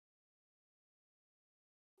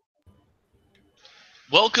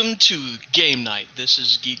Welcome to Game Night. This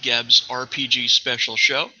is Geek Gab's RPG special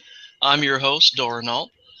show. I'm your host, Doranal.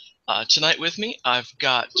 Tonight with me, I've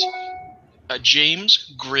got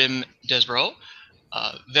James Grimm Desbro,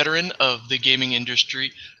 veteran of the gaming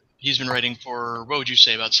industry. He's been writing for, what would you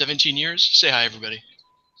say, about 17 years? Say hi, everybody.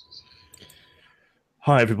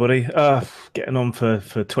 Hi everybody. Getting on for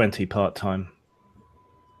 20 part-time,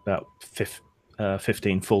 about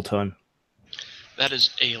 15 full-time. That is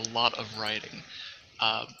a lot of writing.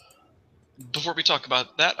 Uh, Before we talk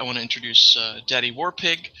about that, I want to introduce Daddy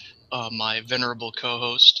Warpig, my venerable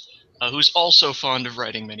co-host, who's also fond of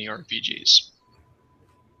writing many RPGs.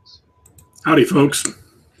 Howdy, folks.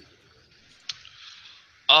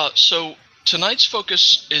 So tonight's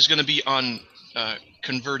focus is going to be on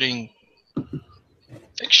converting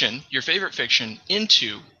fiction, your favorite fiction,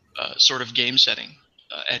 into sort of game setting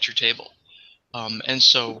at your table. And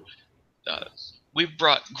so we've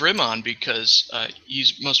brought Grimm on because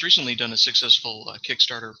he's most recently done a successful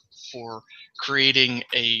Kickstarter for creating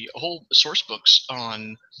a whole source books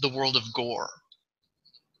on the world of gore.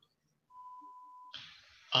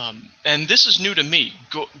 And this is new to me.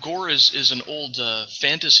 Gore is an old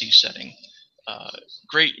fantasy setting.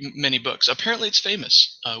 Great many books. Apparently, it's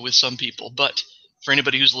famous with some people, but for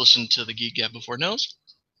anybody who's listened to the Geek Gab before knows,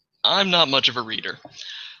 I'm not much of a reader.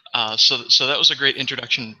 So that was a great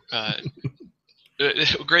introduction.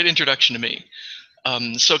 Great introduction to me.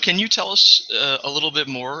 So can you tell us a little bit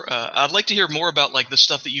more? I'd like to hear more about like the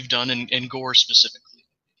stuff that you've done in Gore specifically.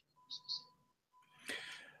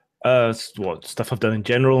 What stuff I've done in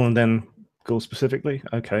general, and then Gore specifically.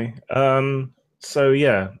 Okay. So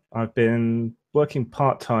yeah, I've been working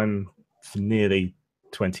part-time for nearly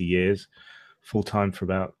 20 years, full-time for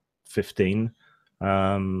about 15.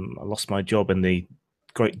 I lost my job in the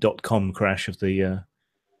great dot-com crash of the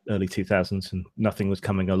early 2000s, and nothing was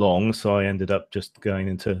coming along, so I ended up just going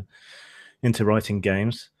into writing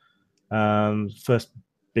games. First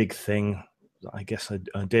big thing I guess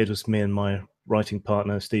I did was me and my writing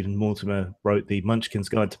partner Stephen Mortimer wrote the Munchkin's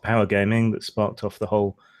Guide to Power Gaming that sparked off the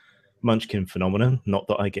whole Munchkin phenomenon. Not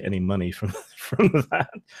that I get any money from that,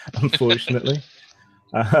 unfortunately.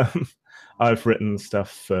 I've written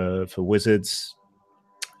stuff for Wizards,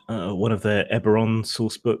 one of their Eberron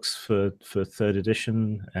source books for third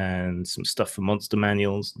edition, and some stuff for monster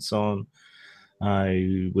manuals and so on.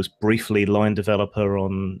 I was briefly line developer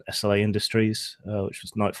on SLA Industries, which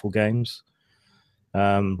was Nightfall Games.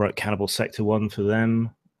 Wrote Cannibal Sector 1 for them.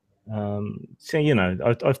 So, you know,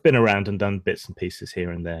 I've been around and done bits and pieces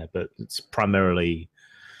here and there, but it's primarily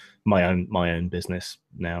my own business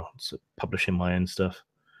now, so publishing my own stuff.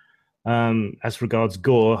 As regards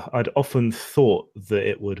Gore, I'd often thought that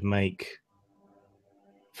it would make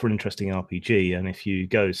for an interesting RPG, and if you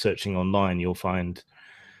go searching online, you'll find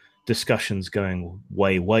discussions going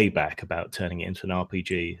way back about turning it into an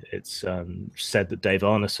RPG. It's said that Dave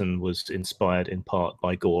Arneson was inspired in part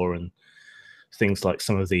by Gore, and things like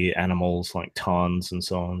some of the animals like Tarns and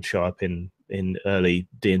so on show up in early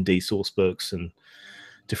D&D source books, and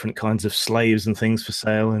different kinds of slaves and things for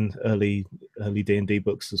sale in early D&D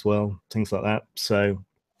books as well, things like that. So,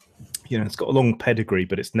 you know, it's got a long pedigree,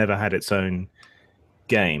 but it's never had its own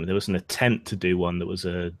game. There was an attempt to do one that was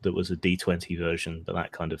a D20 version, but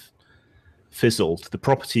that kind of fizzled. The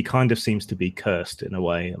property kind of seems to be cursed in a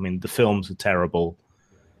way. I mean, the films are terrible.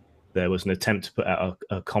 There was an attempt to put out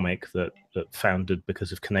a comic that foundered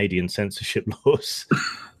because of Canadian censorship laws.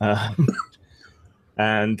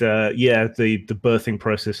 And yeah, the birthing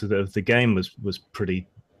process of the game was pretty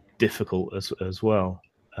difficult as well.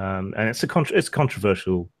 And it's a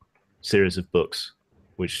controversial series of books,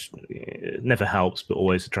 which never helps, but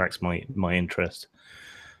always attracts my interest.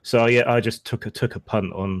 So yeah, I just took a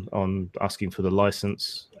punt on asking for the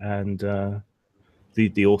license, and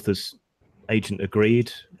the author's agent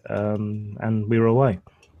agreed, and we were away.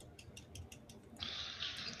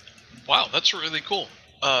 Wow, that's really cool.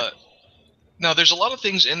 Now, there's a lot of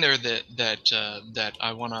things in there that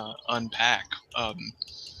I want to unpack.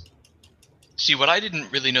 See, what I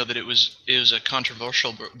didn't really know that it was a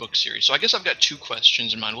controversial book series. So I guess I've got two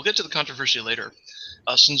questions in mind. We'll get to the controversy later.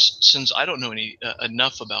 Since I don't know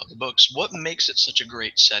enough about the books, what makes it such a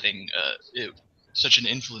great setting, such an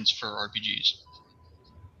influence for RPGs?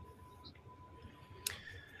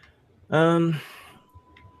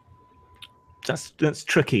 That's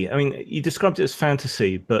tricky. I mean, you described it as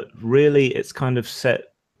fantasy, but really it's kind of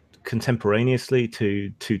set contemporaneously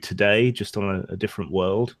to today, just on a different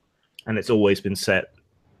world. And it's always been set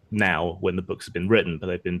now when the books have been written, but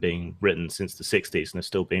they've been being written since the 60s and are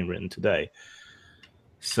still being written today.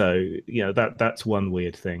 So, you know, that's one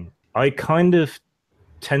weird thing. I kind of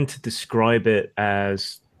tend to describe it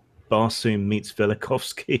as Barsoom meets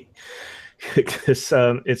Velikovsky. Because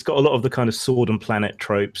it's got a lot of the kind of sword and planet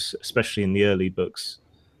tropes, especially in the early books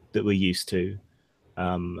that we're used to.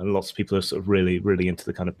 And lots of people are sort of really, really into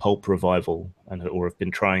the kind of pulp revival, or have been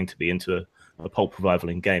trying to be into a pulp revival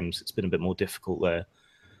in games. It's been a bit more difficult there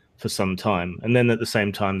for some time. And then at the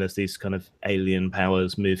same time, there's these kind of alien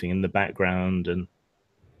powers moving in the background, and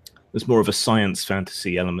there's more of a science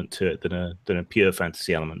fantasy element to it than a pure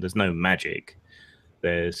fantasy element. There's no magic.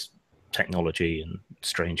 There's technology and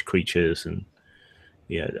strange creatures and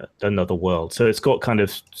another world. So it's got kind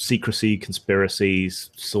of secrecy, conspiracies,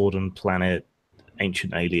 sword and planet,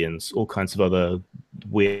 ancient aliens, all kinds of other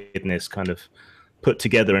weirdness kind of put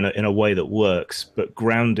together in a way that works, but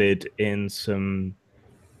grounded in some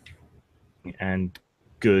and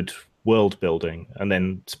good world building. And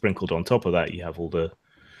then sprinkled on top of that, you have all the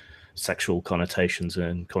sexual connotations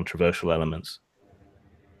and controversial elements.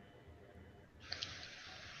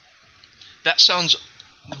 That sounds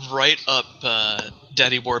right up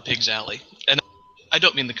Daddy Warpig's alley. And I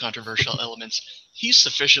don't mean the controversial elements. He's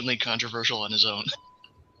sufficiently controversial on his own.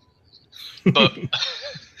 But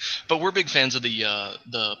but we're big fans of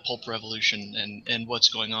the pulp revolution and what's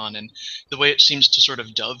going on, and the way it seems to sort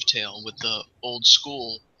of dovetail with the old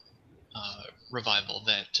school revival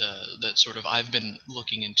that sort of I've been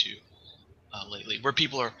looking into lately, where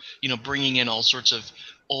people are bringing in all sorts of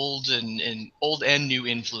old and new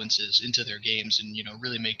influences into their games, and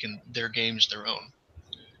really making their games their own.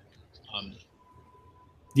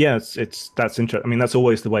 Yeah, that's interesting. I mean, that's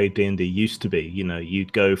always the way D&D used to be.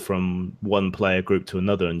 You'd go from one player group to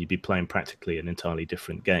another, and you'd be playing practically an entirely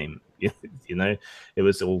different game. It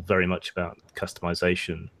was all very much about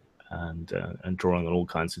customization and drawing on all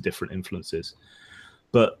kinds of different influences.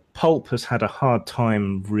 But pulp has had a hard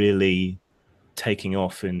time really taking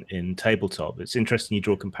off in tabletop. It's interesting you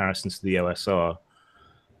draw comparisons to the OSR.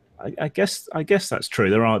 I guess that's true.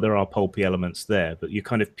 There are pulpy elements there, but your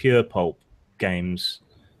kind of pure pulp games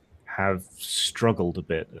have struggled a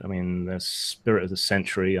bit. I mean, there's Spirit of the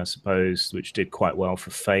Century, I suppose, which did quite well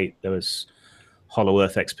for Fate. There was Hollow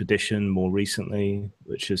Earth Expedition more recently,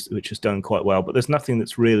 which has done quite well. But there's nothing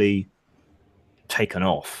that's really taken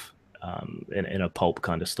off in a pulp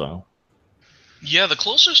kind of style. Yeah, the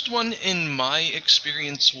closest one in my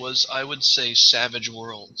experience was, I would say, Savage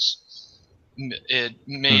Worlds. It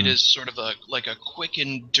made as sort of a quick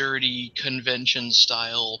and dirty convention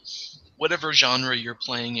style, whatever genre you're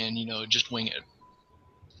playing in, just wing it.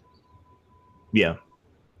 Yeah.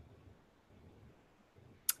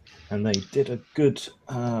 And they did a good.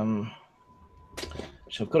 I've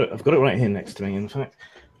got it right here next to me. In fact,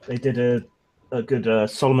 they did a good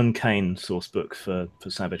Solomon Kane source book for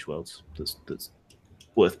Savage Worlds. That's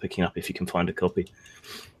worth picking up if you can find a copy.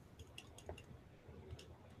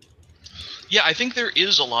 Yeah, I think there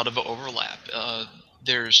is a lot of overlap.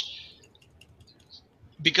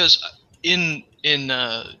 Because in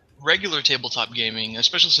regular tabletop gaming,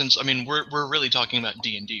 especially since we're really talking about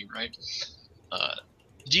D&D, right?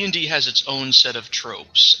 D&D has its own set of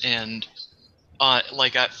tropes, and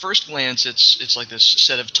at first glance, it's like this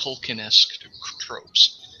set of Tolkien-esque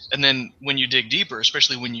tropes. And then when you dig deeper,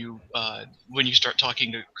 especially when you start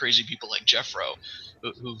talking to crazy people like Jeffro,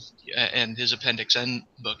 who and his Appendix N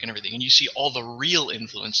book and everything, and you see all the real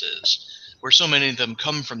influences, where so many of them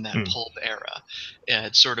come from that pulp era.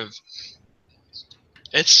 It's sort of,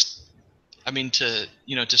 to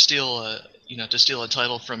steal a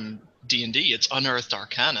title from D&D, it's Unearthed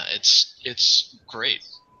Arcana. It's great.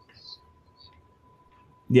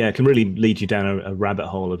 Yeah, it can really lead you down a rabbit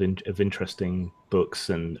hole of interesting books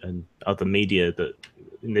and other media that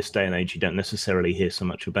in this day and age you don't necessarily hear so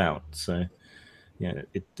much about. So, yeah,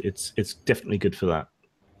 it's definitely good for that.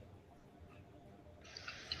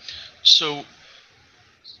 So,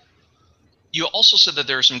 you also said that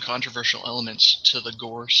there are some controversial elements to the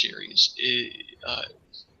Gore series.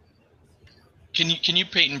 Can you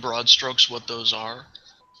paint in broad strokes what those are?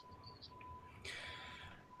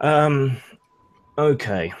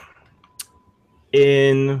 Okay.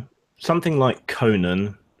 In something like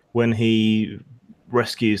Conan, when he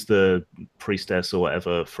rescues the priestess or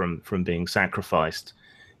whatever from being sacrificed,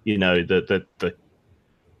 the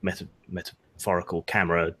metaphorical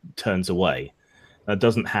camera turns away. That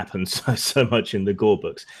doesn't happen so much in the Gore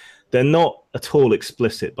books. They're not at all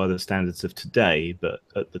explicit by the standards of today, but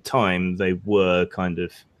at the time they were kind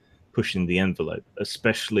of pushing the envelope,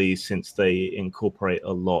 especially since they incorporate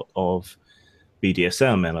a lot of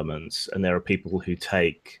BDSM elements, and there are people who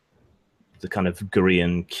take the kind of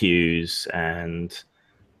Gurian cues and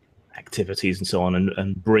activities and so on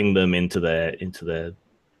and bring them into their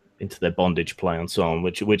into their bondage play and so on,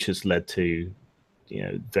 which has led to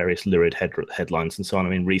various lurid headlines and so on. I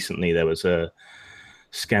mean, recently there was a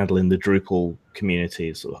scandal in the Drupal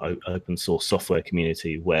community, sort of open source software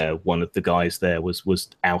community, where one of the guys there was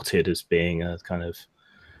outed as being a kind of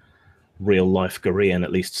real life Korean,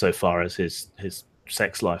 at least so far as his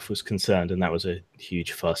sex life was concerned, and that was a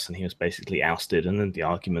huge fuss, and he was basically ousted, and then the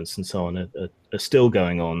arguments and so on are still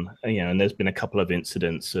going on. And there's been a couple of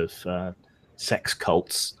incidents of sex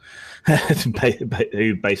cults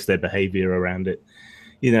who base their behavior around it,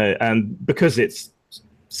 and because it's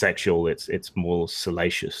sexual, it's more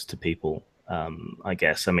salacious to people, I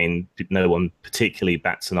guess. I mean, no one particularly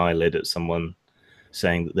bats an eyelid at someone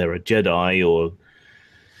saying that they're a Jedi or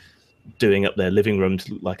doing up their living room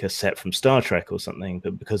like a set from Star Trek or something,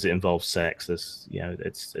 but because it involves sex, there's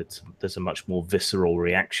there's a much more visceral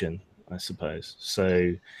reaction, I suppose.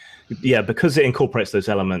 So yeah, because it incorporates those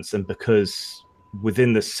elements, and because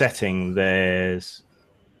within the setting there's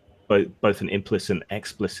both an implicit and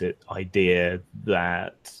explicit idea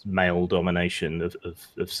that male domination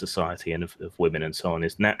of society and of women and so on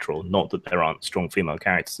is natural. Not that there aren't strong female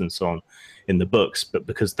characters and so on in the books, but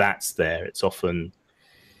because that's there, it's often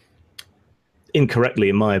incorrectly,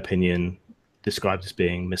 in my opinion, described as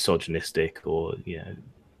being misogynistic or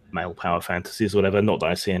male power fantasies or whatever. Not that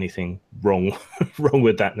I see anything wrong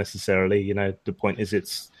with that necessarily. The point is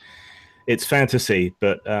it's fantasy,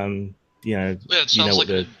 but it sounds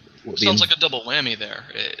like a double whammy there.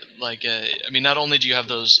 I mean, not only do you have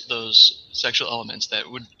those sexual elements that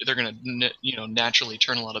they're going to naturally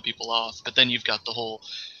turn a lot of people off, but then you've got the whole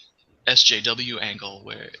SJW angle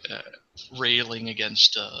where railing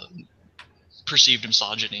against perceived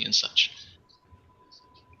misogyny and such.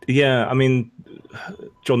 Yeah, I mean,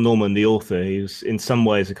 John Norman, the author, he was in some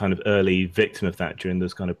ways a kind of early victim of that during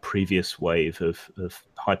this kind of previous wave of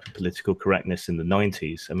hyper political correctness in the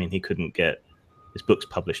 90s. I mean, he couldn't get his books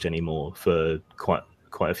published anymore for quite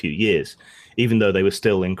a few years, even though they were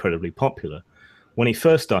still incredibly popular. When he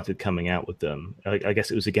first started coming out with them, I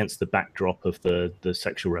guess it was against the backdrop of the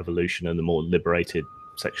sexual revolution and the more liberated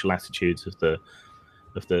sexual attitudes of the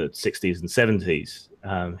 60s and 70s.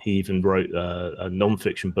 He even wrote a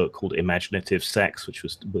non-fiction book called Imaginative Sex, which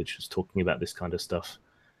was talking about this kind of stuff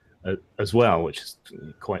as well, which is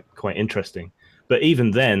quite interesting. But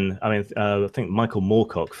even then, I mean, I think Michael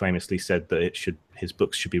Moorcock famously said that his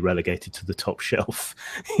books should be relegated to the top shelf.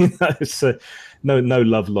 So no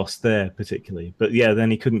love lost there particularly. But yeah,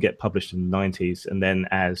 then he couldn't get published in the 90s, and then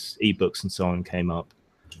as ebooks and so on came up,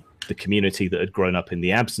 the community that had grown up in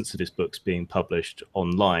the absence of his books being published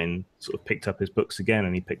online sort of picked up his books again,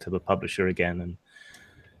 and he picked up a publisher again, and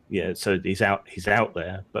yeah, so he's out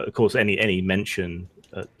there. But of course, any mention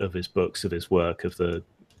of his books, of his work, of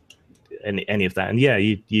any of that, and yeah,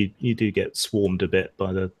 you do get swarmed a bit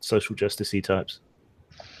by the social justice-y types.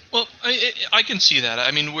 Well, I can see that.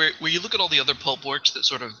 I mean, where you look at all the other pulp works that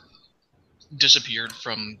sort of disappeared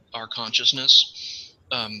from our consciousness,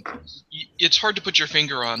 it's hard to put your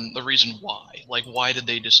finger on the reason why. Like, why did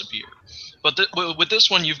they disappear? But with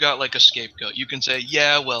this one, you've got like a scapegoat. You can say,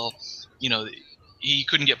 yeah, well, he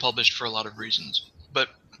couldn't get published for a lot of reasons. But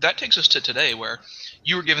that takes us to today, where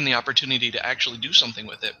you were given the opportunity to actually do something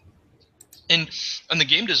with it. And on the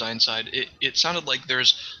game design side, it sounded like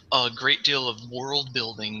there's a great deal of world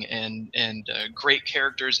building and great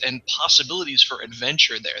characters and possibilities for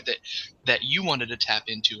adventure there that you wanted to tap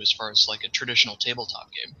into as far as like a traditional tabletop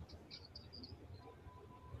game.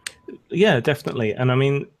 Yeah, definitely. And I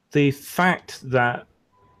mean, the fact that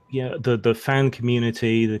the fan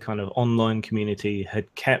community, the kind of online community,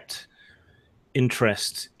 had kept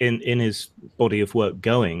interest in his body of work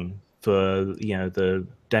going for the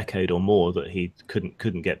decade or more that he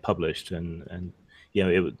couldn't get published, and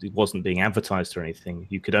it wasn't being advertised or anything.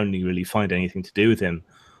 You could only really find anything to do with him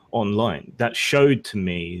online. That showed to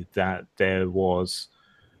me that there was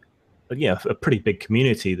a pretty big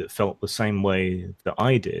community that felt the same way that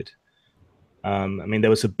I did. I mean, there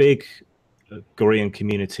was a big Korean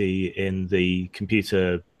community in the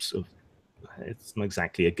computer sort of, it's not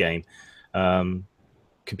exactly a game,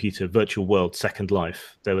 computer virtual world Second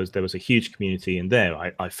Life. There was a huge community in there.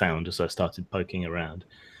 I found as I started poking around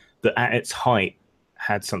that at its height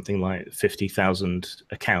had something like 50,000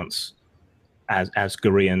 accounts as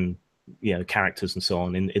Korean characters and so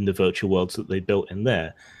on in the virtual worlds that they built in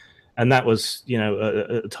there. And that was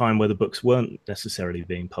a time where the books weren't necessarily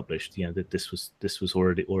being published. That this was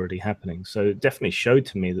already happening. So it definitely showed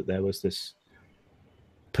to me that there was this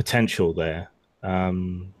potential there.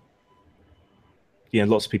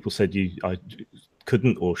 Lots of people said I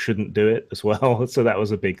couldn't or shouldn't do it as well. So that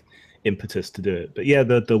was a big impetus to do it. But yeah,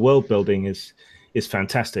 the world building is is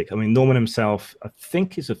fantastic. I mean, Norman himself, I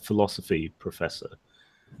think, is a philosophy professor,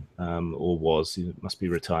 or was. He must be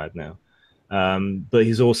retired now. But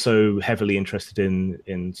he's also heavily interested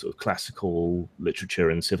in sort of classical literature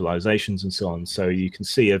and civilizations and so on. So you can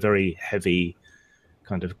see a very heavy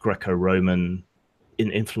kind of Greco-Roman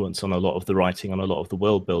influence on a lot of the writing, on a lot of the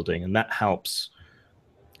world building, and that helps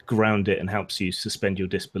ground it and helps you suspend your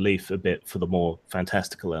disbelief a bit for the more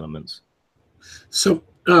fantastical elements. So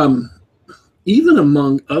even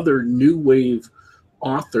among other new wave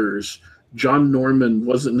authors, John Norman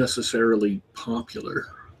wasn't necessarily popular.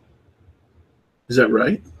 Is that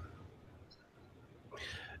right?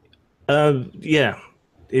 Yeah,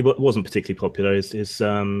 it wasn't particularly popular. His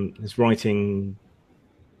writing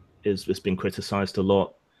has been criticized a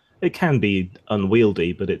lot. It can be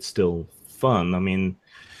unwieldy, but it's still fun. I mean,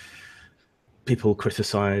 people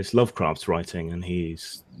criticize Lovecraft's writing, and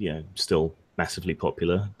he's still massively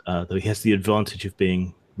popular, though he has the advantage of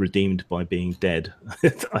being redeemed by being dead.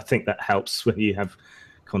 I think that helps when you have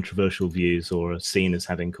controversial views or are seen as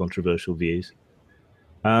having controversial views.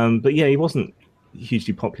 But yeah, he wasn't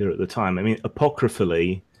hugely popular at the time. I mean,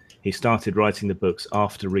 apocryphally, he started writing the books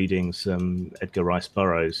after reading some Edgar Rice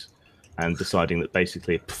Burroughs and deciding that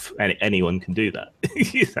basically anyone can do that.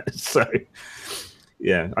 So,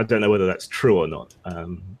 yeah, I don't know whether that's true or not,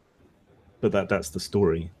 but that's the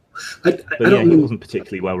story. He wasn't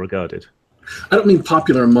particularly well regarded. I don't mean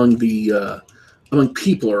popular among the among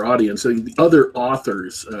people or audience. The other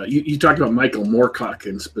authors, you talked about Michael Moorcock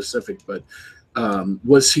in specific, but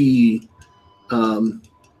was he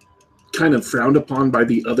kind of frowned upon by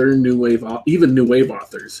the other new wave, even new wave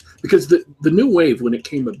authors? Because the new wave, when it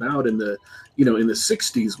came about in the in the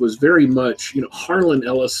 60s, was very much Harlan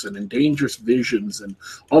Ellison and Dangerous Visions and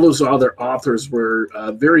all those other authors were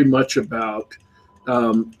very much about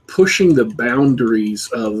pushing the boundaries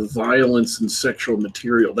of violence and sexual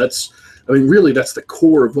material. Really, that's the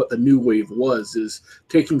core of what the new wave was, is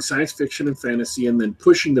taking science fiction and fantasy and then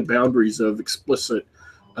pushing the boundaries of explicit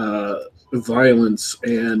violence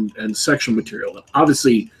and sexual material. And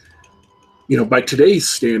obviously, by today's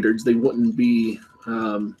standards, they wouldn't be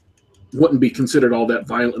considered all that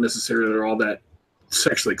violent necessarily or all that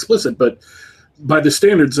sexually explicit, but by the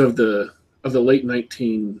standards of the late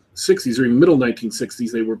 1960s or even middle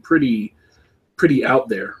 1960s, they were pretty out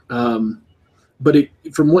there. But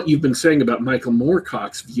from what you've been saying about Michael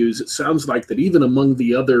Moorcock's views, it sounds like that even among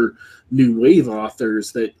the other new wave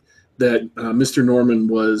authors, that Mr. Norman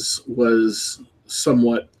was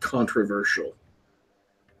somewhat controversial.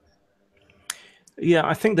 Yeah,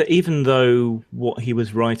 I think that even though what he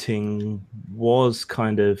was writing was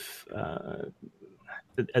kind of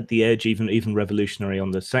at the edge, even revolutionary on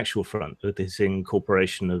the sexual front, with his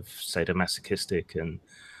incorporation of sadomasochistic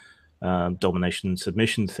and domination and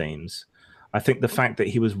submission themes, I think the fact that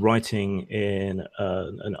he was writing in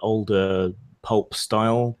an older pulp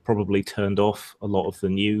style probably turned off a lot of the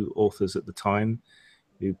new authors at the time,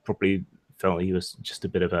 who probably felt he was just a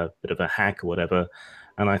bit of a hack or whatever.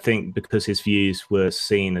 And I think because his views were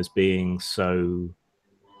seen as being so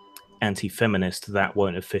anti-feminist, that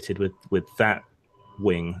won't have fitted with that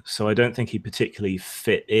wing. So I don't think he particularly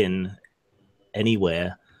fit in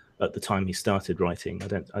anywhere at the time he started writing.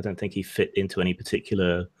 I don't think he fit into any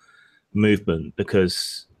particular movement,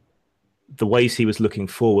 because the ways he was looking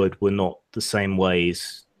forward were not the same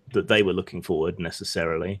ways that they were looking forward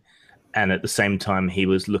necessarily. And at the same time, he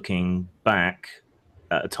was looking back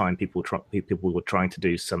at a time people were trying to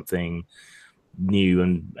do something new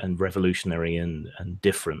and revolutionary and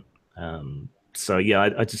different. So yeah,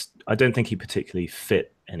 I don't think he particularly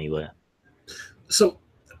fit anywhere. So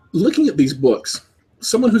looking at these books,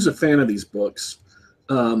 someone who's a fan of these books,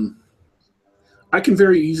 I can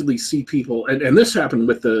very easily see people, and this happened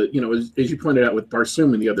with as you pointed out with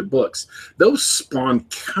Barsoom and the other books, those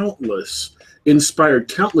spawned inspired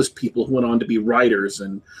countless people who went on to be writers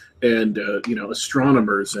and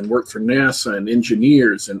astronomers and worked for NASA, and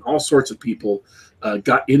engineers and all sorts of people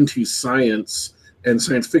got into science and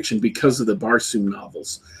science fiction because of the Barsoom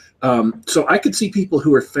novels. So I could see people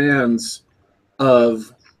who are fans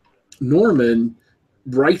of Norman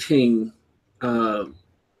writing,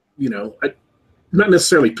 not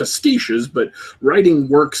necessarily pastiches, but writing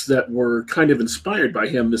works that were kind of inspired by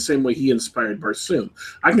him the same way he inspired Barsoom.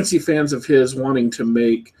 I can see fans of his wanting to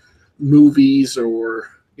make movies or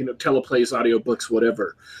teleplays, audiobooks,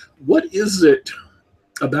 whatever. What is it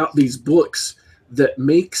about these books that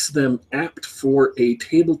makes them apt for a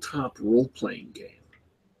tabletop role-playing game?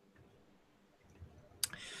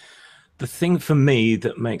 The thing for me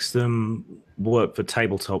that makes them work for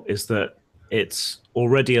tabletop is that it's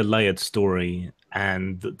already a layered story,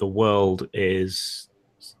 and the world is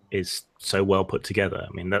so well put together.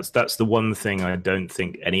 I mean, that's the one thing I don't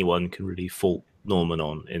think anyone can really fault Norman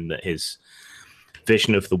on, in that his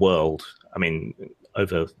vision of the world. I mean,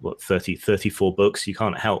 over 34 books, you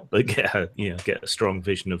can't help but get a strong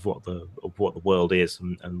vision of what the world is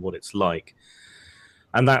and what it's like.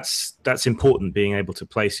 And that's important, being able to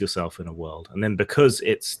place yourself in a world. And then because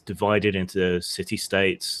it's divided into city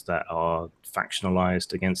states that are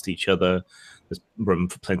factionalized against each other, there's room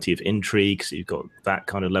for plenty of intrigue. So you've got that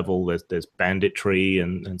kind of level. There's banditry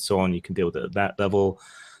and so on. You can deal with it at that level.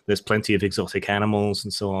 There's plenty of exotic animals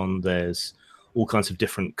and so on. There's all kinds of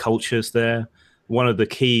different cultures there. One of the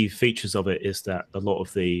key features of it is that a lot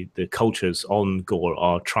of the cultures on Gore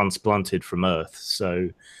are transplanted from Earth. So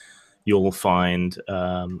you'll find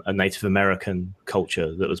a Native American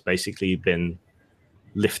culture that was basically been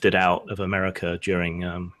lifted out of America during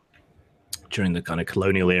the kind of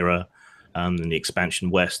colonial era and the expansion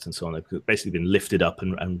west and so on. They've basically been lifted up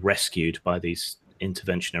and rescued by these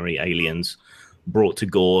interventionary aliens, brought to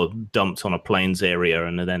Gore, dumped on a plains area,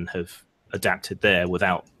 and then have adapted there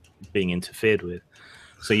without being interfered with.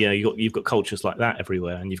 So yeah, you've got cultures like that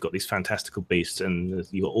everywhere, and you've got these fantastical beasts, and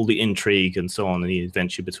you've got all the intrigue and so on, and the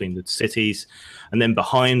adventure between the cities, and then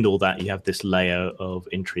behind all that, you have this layer of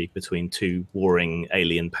intrigue between two warring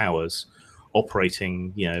alien powers,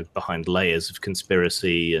 operating, behind layers of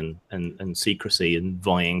conspiracy and secrecy, and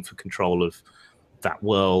vying for control of that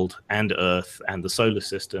world and Earth and the solar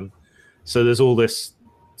system. So there's all this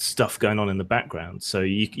stuff going on in the background. So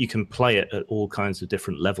you can play it at all kinds of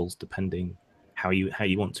different levels depending how you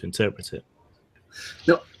want to interpret it.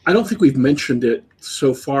 Now, I don't think we've mentioned it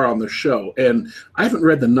so far on the show, and I haven't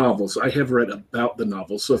read the novels. I have read about the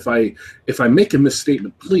novels. So if I make a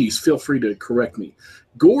misstatement, please feel free to correct me.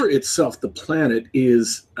 Gore itself, the planet,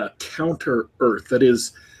 is a counter Earth. That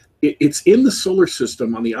is, it's in the solar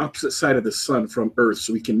system on the opposite side of the sun from Earth,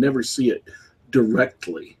 so we can never see it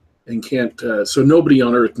directly, and can't. So nobody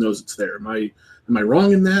on Earth knows it's there. Am I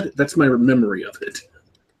wrong in that? That's my memory of it.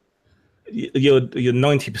 You're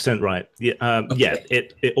 90% right. Okay. Yeah,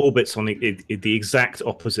 it orbits on the exact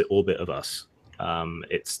opposite orbit of us.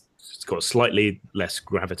 It's got slightly less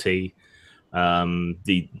gravity.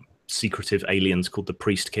 The secretive aliens called the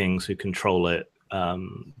Priest Kings, who control it,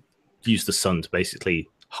 use the sun to basically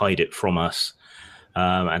hide it from us.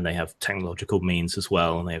 And they have technological means as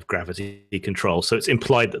well, and they have gravity control. So it's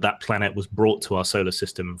implied that planet was brought to our solar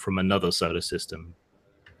system from another solar system,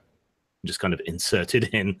 just kind of inserted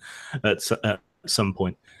in at some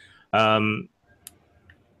point. Now,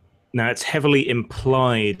 it's heavily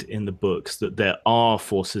implied in the books that there are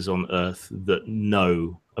forces on Earth that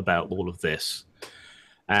know about all of this.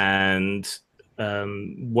 And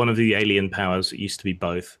one of the alien powers, it used to be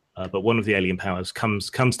both, but one of the alien powers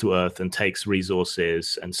comes to Earth and takes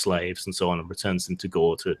resources and slaves and so on and returns them to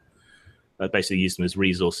Gore to basically use them as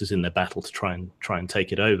resources in their battle to try and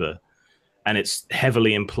take it over. And it's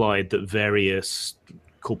heavily implied that various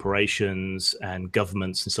corporations and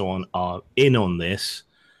governments and so on are in on this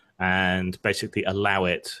and basically allow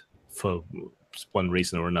it for one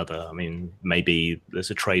reason or another. I mean, maybe there's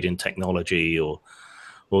a trade in technology or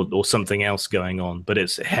something else going on, but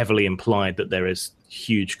it's heavily implied that there is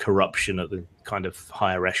huge corruption at the kind of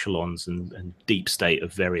higher echelons and deep state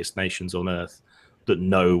of various nations on Earth that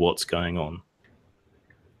know what's going on.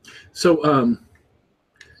 So,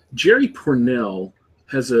 Jerry Pournelle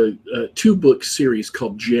has a 2-book series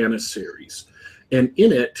called Janissaries. And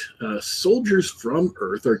in it, soldiers from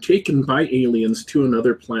Earth are taken by aliens to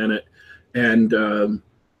another planet and,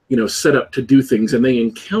 set up to do things. And they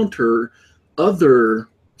encounter other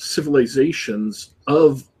civilizations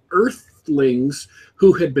of Earthlings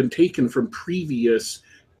who had been taken from previous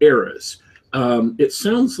eras. It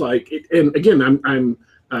sounds like, and again, I'm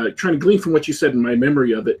trying to glean from what you said in my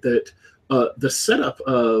memory of it, that the setup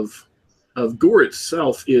of Gore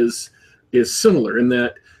itself is similar in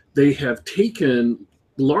that they have taken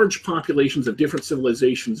large populations of different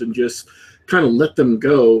civilizations and just kind of let them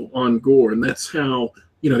go on Gore, and that's how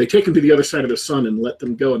they take them to the other side of the sun and let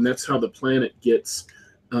them go, and that's how the planet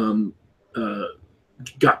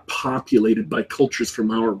got populated by cultures from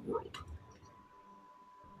our world.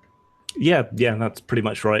 Yeah, that's pretty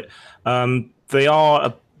much right. They are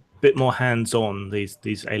a bit more hands-on,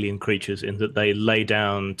 these alien creatures, in that they lay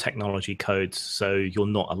down technology codes, so you're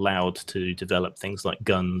not allowed to develop things like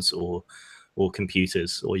guns or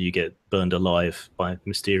computers, or you get burned alive by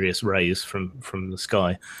mysterious rays from the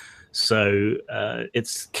sky. So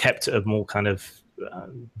it's kept a more kind of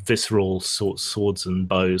visceral swords and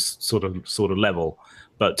bows sort of level.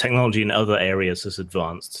 But technology in other areas has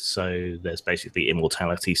advanced. So there's basically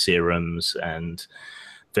immortality serums and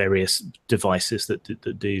various devices that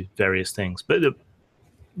do various things.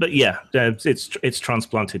 But yeah, it's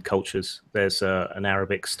transplanted cultures. There's an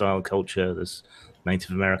Arabic style culture. There's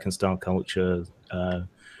Native American style culture,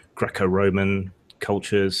 Greco-Roman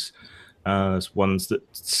cultures. There's ones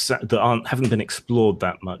that haven't been explored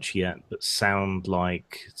that much yet, but sound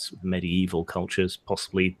like medieval cultures,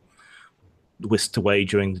 possibly whisked away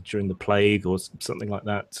during the plague or something like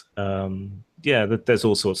that. Yeah, there's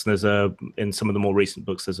all sorts. There's in some of the more recent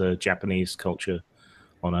books, there's a Japanese culture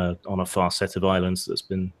on a far set of islands that's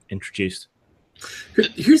been introduced.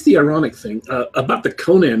 Here's the ironic thing about the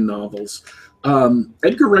Conan novels.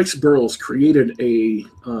 Edgar Rice Burroughs created a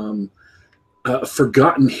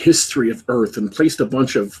forgotten history of Earth and placed a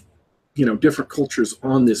bunch of different cultures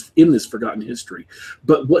in this forgotten history.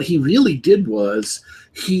 But what he really did was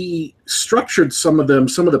he structured some of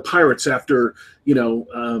the pirates after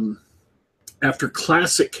after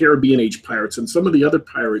classic Caribbean age pirates, and some of the other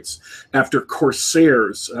pirates after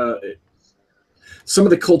corsairs. Some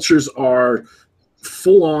of the cultures are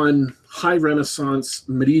full-on high Renaissance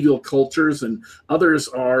medieval cultures, and others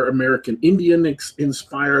are American Indian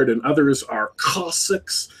inspired, and others are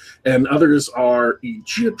Cossacks, and others are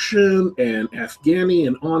Egyptian and Afghani,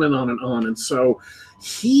 and on and on and on. And so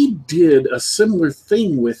he did a similar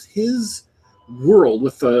thing with his world,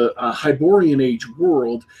 with a Hyborian age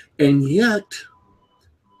world, and yet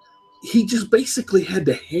he just basically had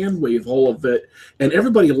to hand wave all of it, and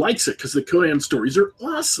everybody likes it because the Conan stories are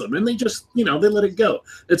awesome, and they just, they let it go.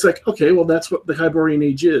 It's like, okay, well, that's what the Hyborian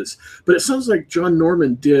Age is. But it sounds like John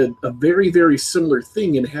Norman did a very, very similar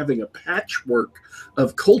thing in having a patchwork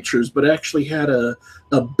of cultures, but actually had a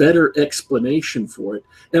better explanation for it.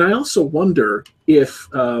 And I also wonder if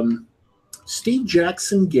Steve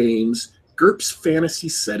Jackson Games, GURPS fantasy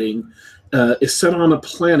setting, is set on a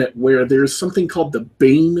planet where there's something called the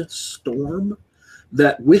Bane Storm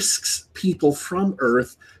that whisks people from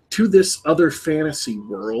Earth to this other fantasy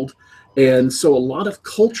world. And so a lot of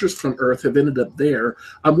cultures from Earth have ended up there.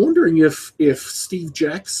 I'm wondering if Steve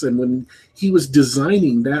Jackson, when he was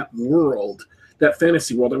designing that world, that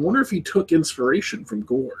fantasy world, I wonder if he took inspiration from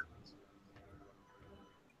Gore.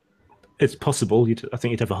 It's possible. I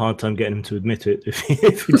think you'd have a hard time getting him to admit it if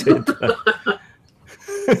he did.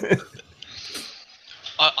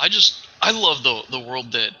 I love the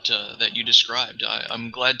world that you described.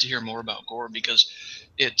 I'm glad to hear more about Gore because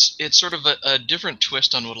it's sort of a different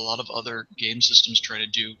twist on what a lot of other game systems try to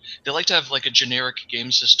do. They like to have like a generic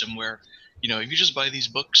game system where, if you just buy these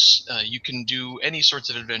books, you can do any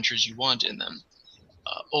sorts of adventures you want in them.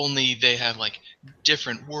 Only they have like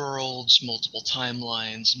different worlds, multiple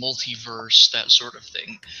timelines, multiverse, that sort of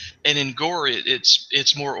thing. And in Gore,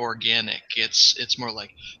 it's more organic. It's more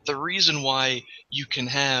like the reason why you can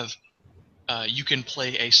have you can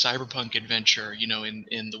play a cyberpunk adventure,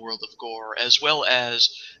 in the world of Gore, as well as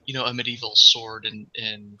a medieval sword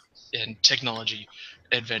and technology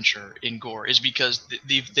adventure in Gore, is because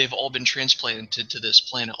they've all been transplanted to this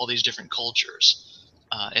planet, all these different cultures.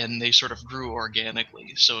 And they sort of grew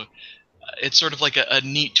organically. So it's sort of like a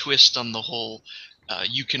neat twist on the whole,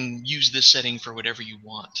 you can use this setting for whatever you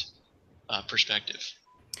want perspective.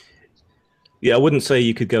 Yeah, I wouldn't say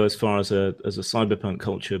you could go as far as a cyberpunk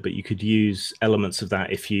culture, but you could use elements of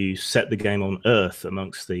that if you set the game on Earth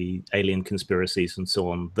amongst the alien conspiracies and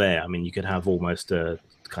so on there. I mean, you could have almost a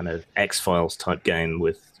kind of X-Files type game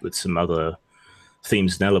with some other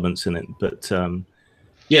themes and elements in it. But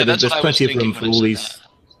yeah, there's plenty of room for all these.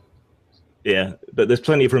 Yeah, but there's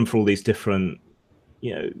plenty of room for all these different,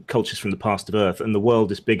 cultures from the past of Earth, and the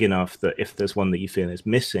world is big enough that if there's one that you feel is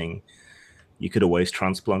missing, you could always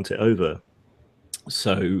transplant it over.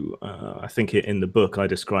 So I think in the book I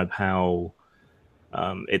describe how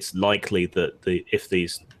it's likely that if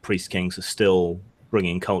these priest kings are still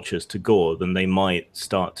bringing cultures to Gore, then they might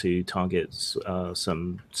start to target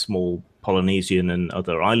some small Polynesian and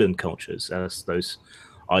other island cultures as those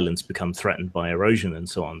islands become threatened by erosion and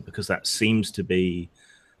so on, because that seems to be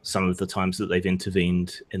some of the times that they've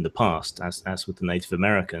intervened in the past, as with the Native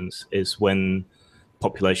Americans, is when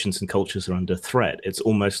populations and cultures are under threat. It's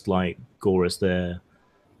almost like Gore is their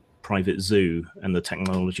private zoo, and the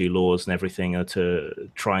technology laws and everything are to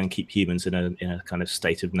try and keep humans in a kind of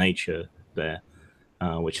state of nature there,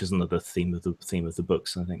 which is another theme of the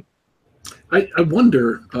books, I think. I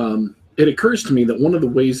wonder. It occurs to me that one of the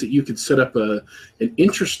ways that you could set up an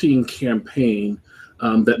interesting campaign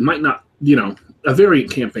that might not, a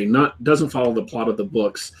variant campaign, doesn't follow the plot of the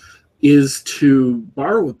books, is to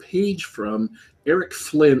borrow a page from Eric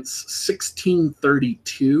Flint's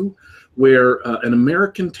 1632, where an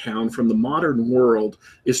American town from the modern world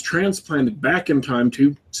is transplanted back in time to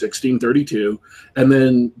 1632, and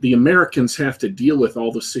then the Americans have to deal with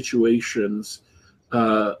all the situations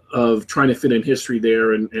of trying to fit in history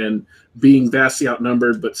there, and being vastly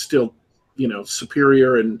outnumbered, but still,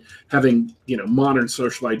 superior, and having, modern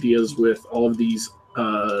social ideas with all of these,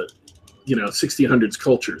 1600s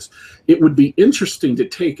cultures. It would be interesting to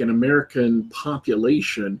take an American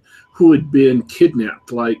population who had been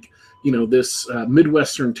kidnapped, like, this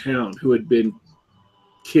Midwestern town who had been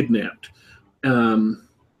kidnapped,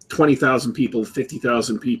 20,000 people,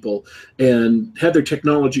 50,000 people, and had their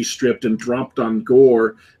technology stripped and dropped on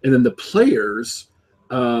Gore. And then the players,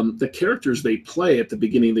 the characters they play at the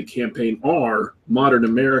beginning of the campaign are modern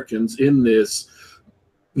Americans in this,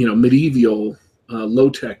 medieval,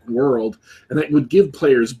 low-tech world. And that would give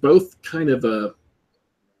players both kind of an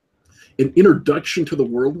introduction to the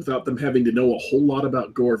world without them having to know a whole lot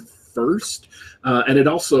about Gore first. And it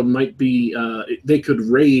also might be, they could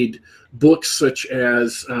raid books such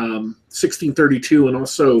as 1632, and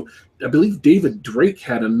also I believe David Drake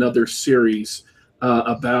had another series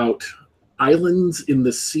about islands in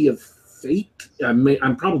the Sea of Fate.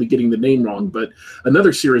 I'm probably getting the name wrong, but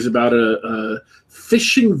another series about a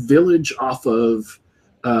fishing village off of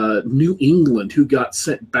New England who got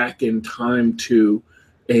sent back in time to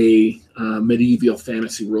a medieval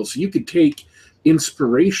fantasy world. So you could take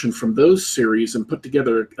inspiration from those series and put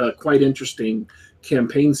together a quite interesting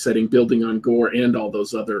campaign setting, building on Gore and all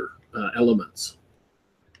those other elements.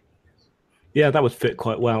 Yeah, that would fit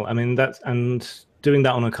quite well. I mean, and doing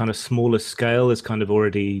that on a kind of smaller scale is kind of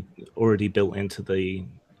already built into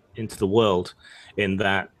the world, in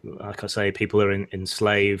that, like I say, people are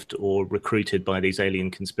enslaved or recruited by these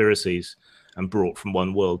alien conspiracies and brought from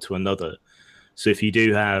one world to another. So if you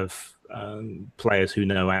do have players who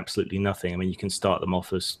know absolutely nothing, I mean, you can start them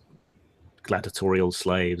off as gladiatorial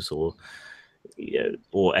slaves or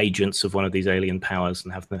agents of one of these alien powers,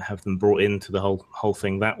 and have them brought into the whole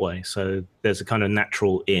thing that way. So there's a kind of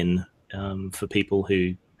natural in for people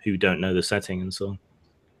who don't know the setting and so on.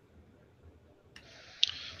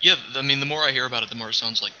 Yeah, I mean, the more I hear about it, the more it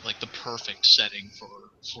sounds like the perfect setting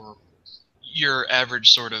for your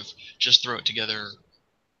average sort of just throw it together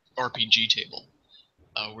RPG table,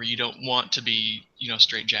 where you don't want to be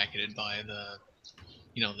straight jacketed by the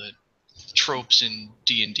the tropes in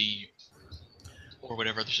D&D or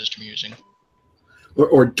whatever other system you're using,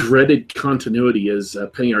 or dreaded continuity, as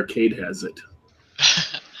Penny Arcade has it.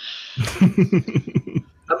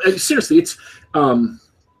 Seriously, it's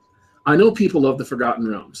I know people love the Forgotten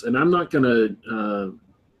Realms, and I'm not gonna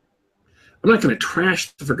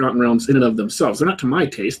trash the Forgotten Realms in and of themselves. They're not to my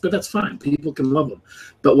taste, but that's fine. People can love them.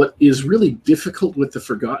 But what is really difficult with the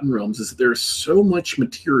Forgotten Realms is that there's so much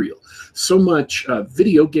material, so much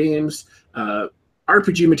video games,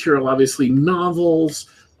 RPG material, obviously, novels,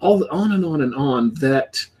 all on and on and on,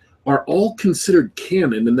 that are all considered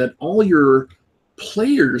canon, and that all your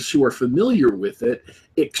players who are familiar with it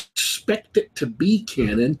expect it to be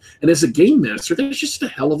canon. And as a game master, that's just a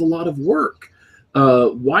hell of a lot of work.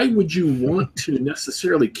 Why would you want to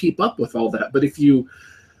necessarily keep up with all that? But if you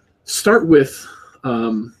start with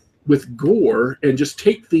Gore and just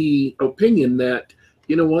take the opinion that,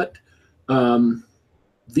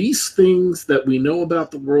 these things that we know about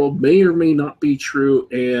the world may or may not be true,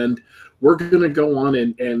 and we're going to go on,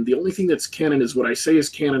 and the only thing that's canon is what I say is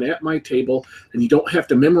canon at my table, and you don't have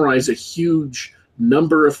to memorize a huge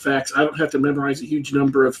number of facts. I don't have to memorize a huge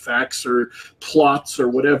number of facts or plots or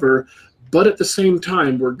whatever. But at the same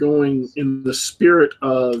time, we're going in the spirit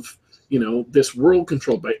of, this world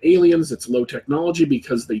controlled by aliens. It's low technology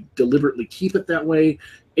because they deliberately keep it that way.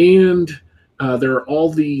 And there are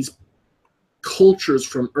all these cultures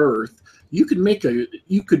from Earth. You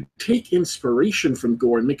could take inspiration from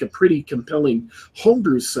Gore and make a pretty compelling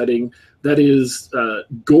homebrew setting that is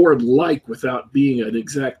Gore-like without being an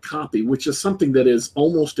exact copy, which is something that is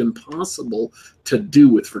almost impossible to do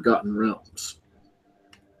with Forgotten Realms.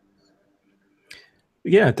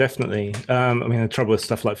 Yeah, definitely. I mean, the trouble with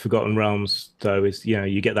stuff like Forgotten Realms, though, is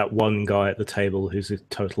you get that one guy at the table who's a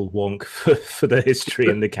total wonk for the history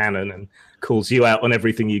and the canon, and calls you out on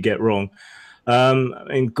everything you get wrong. I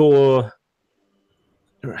mean, Gore,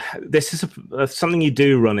 this is something you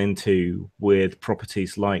do run into with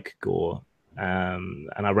properties like Gore, and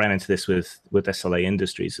I ran into this with SLA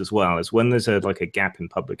Industries as well. Is when there's a gap in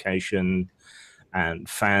publication, and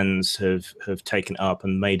fans have taken it up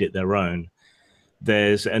and made it their own.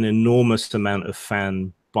 There's an enormous amount of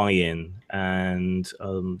fan buy-in and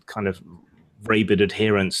kind of rabid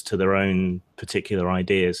adherence to their own particular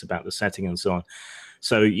ideas about the setting and so on.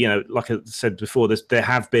 So, like I said before, there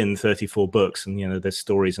have been 34 books, and, there's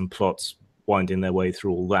stories and plots winding their way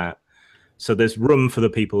through all that. So there's room for the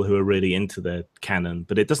people who are really into their canon,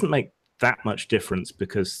 but it doesn't make that much difference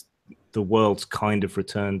because the world's kind of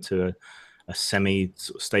returned to a semi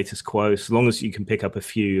status quo. So long as you can pick up a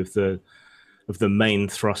few of the main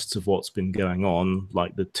thrusts of what's been going on,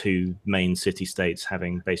 like the two main city-states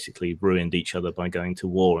having basically ruined each other by going to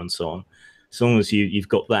war and so on. As long as you've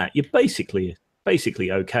got that, you're basically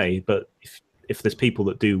okay. But if there's people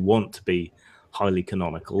that do want to be highly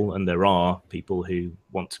canonical, and there are people who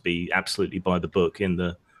want to be absolutely by the book in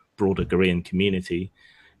the broader Korean community,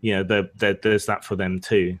 there's that for them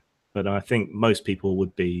too. But I think most people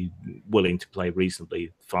would be willing to play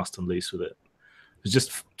reasonably fast and loose with it. It's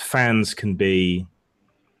just fans can be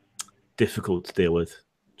difficult to deal with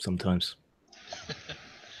sometimes.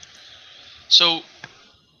 So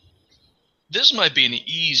this might be an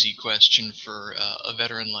easy question for a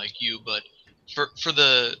veteran like you, but for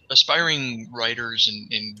the aspiring writers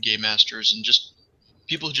and game masters and just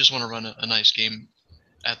people who just want to run a nice game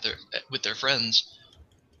with their friends,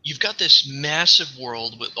 you've got this massive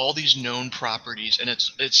world with all these known properties, and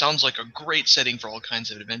it sounds like a great setting for all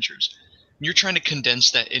kinds of adventures. You're trying to condense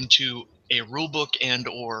that into a rule book and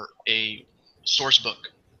or a source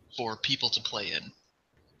book for people to play in.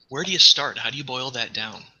 Where do you start? How do you boil that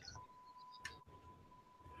down?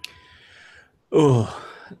 Oh,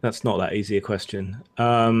 that's not that easy a question.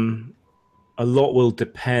 A lot will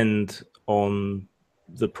depend on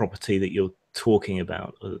the property that you're talking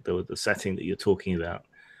about, or the setting that you're talking about.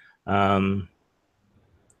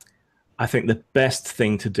 I think the best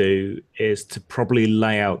thing to do is to probably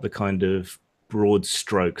lay out the kind of broad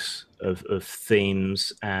strokes of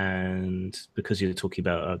themes, and because you're talking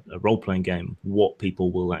about a role-playing game, what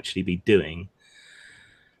people will actually be doing.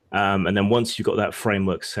 And then once you've got that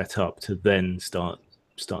framework set up, to then start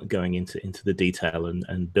going into the detail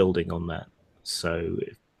and building on that. So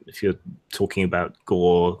if you're talking about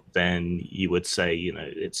gore, then you would say,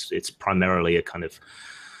 it's primarily a kind of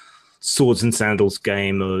swords and sandals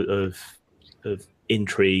game of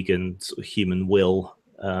intrigue and sort of human will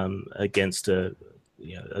against a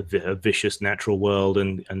vicious natural world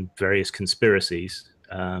and various conspiracies.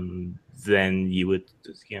 Then you would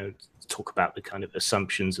talk about the kind of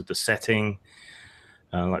assumptions of the setting,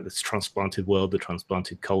 like this transplanted world, the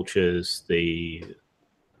transplanted cultures, the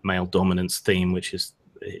male dominance theme, which is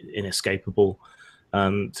inescapable,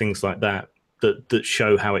 things like that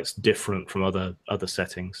show how it's different from other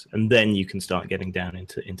settings, and then you can start getting down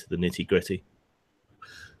into the nitty gritty.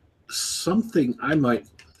 Something I might,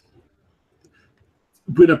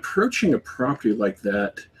 when approaching a property like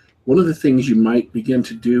that, one of the things you might begin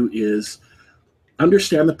to do is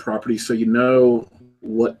understand the property, so you know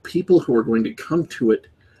what people who are going to come to it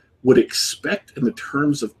would expect in the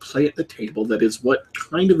terms of play at the table. That is, what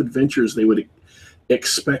kind of adventures they would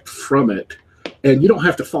expect from it. And you don't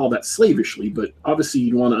have to follow that slavishly, but obviously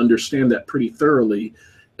you want to understand that pretty thoroughly.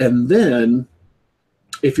 And then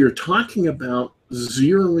if you're talking about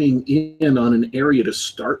zeroing in on an area to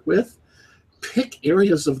start with, pick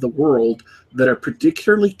areas of the world that are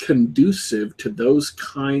particularly conducive to those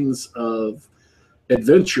kinds of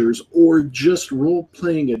adventures, or just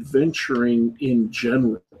role-playing adventuring in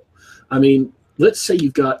general. I mean, let's say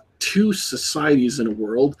you've got two societies in a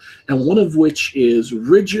world, and one of which is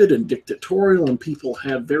rigid and dictatorial, and people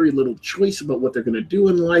have very little choice about what they're going to do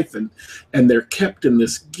in life, and they're kept in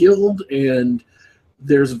this guild, and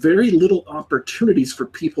there's very little opportunities for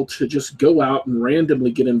people to just go out and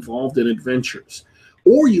randomly get involved in adventures.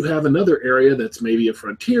 Or you have another area that's maybe a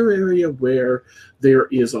frontier area where there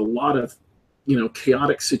is a lot of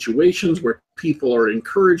chaotic situations where people are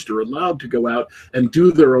encouraged or allowed to go out and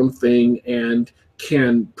do their own thing and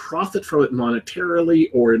can profit from it monetarily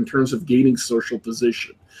or in terms of gaining social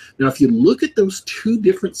position. Now, if you look at those two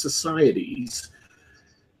different societies,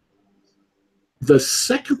 the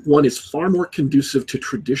second one is far more conducive to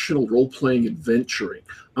traditional role-playing adventuring.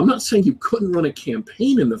 I'm not saying you couldn't run a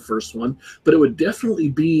campaign in the first one, but it would definitely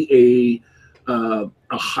be a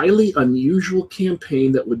highly unusual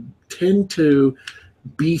campaign that would tend to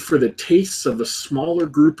be for the tastes of a smaller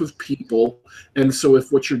group of people. And so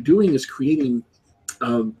if what you're doing is creating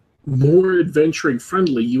more adventuring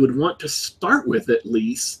friendly, you would want to start with at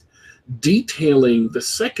least detailing the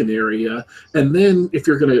second area, and then if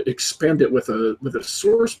you're going to expand it with a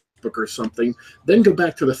source book or something, then go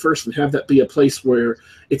back to the first and have that be a place where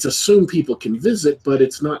it's assumed people can visit, but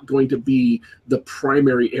it's not going to be the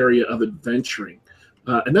primary area of adventuring.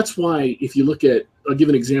 And that's why, if you look at, I'll give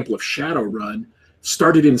an example of Shadowrun,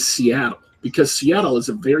 started in Seattle. because Seattle is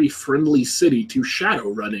a very friendly city to shadow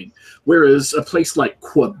running, whereas a place like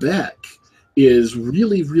Quebec is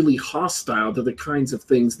really, really hostile to the kinds of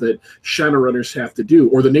things that Shadowrunners have to do,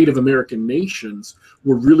 or the Native American nations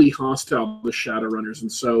were really hostile to Shadowrunners.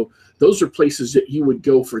 And so those are places that you would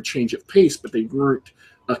go for a change of pace, but they weren't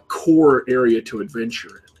a core area to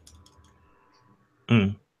adventure in.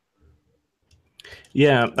 Mm.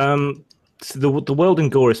 Yeah, so the world in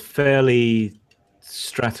Gore is fairly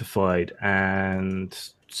stratified and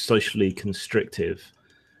socially constrictive.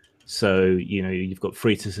 So, you know, you've got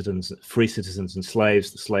free citizens and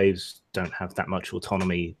slaves. The slaves don't have that much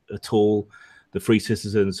autonomy at all. The free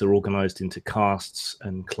citizens are organized into castes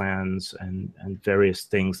and clans and various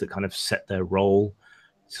things that kind of set their role,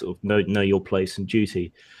 sort of know your place and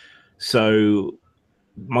duty. So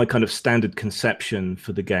my kind of standard conception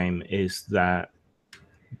for the game is that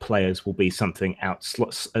players will be something at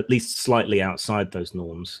least slightly outside those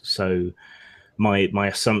norms. So my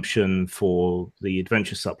assumption for the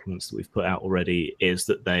adventure supplements that we've put out already is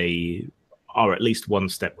that they are at least one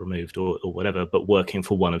step removed or whatever, but working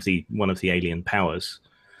for one of the alien powers.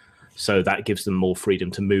 So that gives them more freedom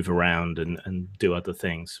to move around and do other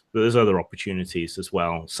things. But there's other opportunities as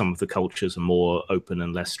well. Some of the cultures are more open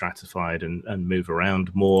and less stratified and move around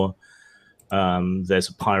more. There's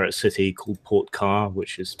a pirate city called Port Car,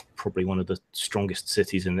 which is probably one of the strongest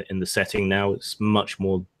cities in the setting now. It's much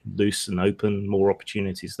more loose and open, more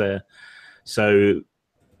opportunities there. So,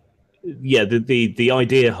 yeah, the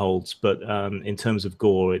idea holds, but in terms of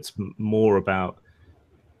Gore, it's more about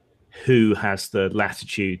who has the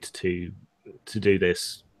latitude to do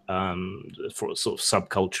this for sort of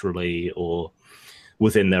subculturally or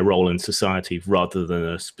within their role in society, rather than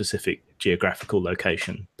a specific geographical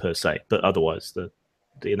location per se. But otherwise,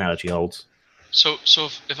 the analogy holds. So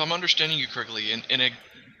if I'm understanding you correctly, in a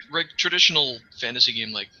traditional fantasy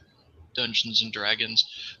game like Dungeons and Dragons,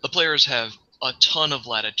 the players have a ton of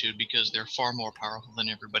latitude because they're far more powerful than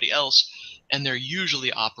everybody else, and they're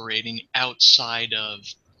usually operating outside of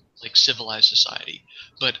like civilized society.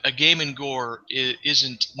 But a game in Gore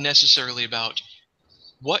isn't necessarily about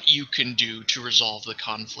what you can do to resolve the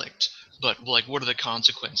conflict, but like what are the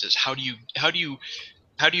consequences? How do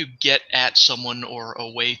you get at someone or a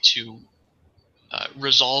way to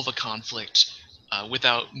resolve a conflict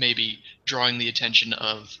without maybe drawing the attention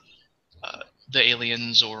of the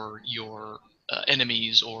aliens or your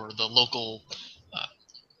enemies or the local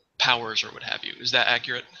powers or what have you? Is that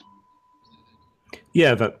accurate?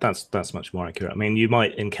 Yeah, that's much more accurate. I mean, you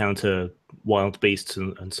might encounter wild beasts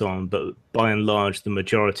and so on, but by and large, the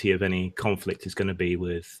majority of any conflict is going to be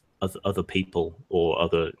with other people or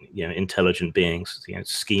other, you know, intelligent beings, you know,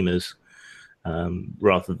 schemers,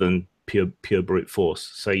 rather than pure brute force.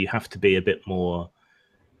 So you have to be a bit more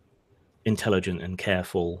intelligent and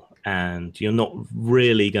careful, and you're not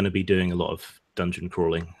really going to be doing a lot of dungeon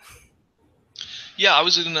crawling. Yeah, I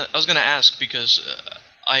was gonna ask because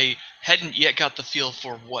I hadn't yet got the feel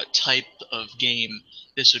for what type of game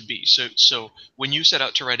this would be. So when you set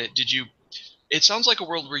out to write it, it sounds like a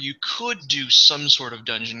world where you could do some sort of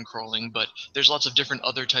dungeon crawling, but there's lots of different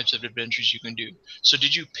other types of adventures you can do. So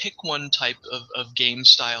did you pick one type of game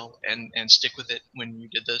style and stick with it when you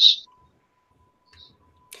did this?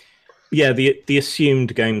 Yeah, the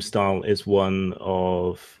assumed game style is one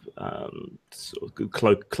of sort of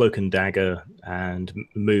cloak and dagger and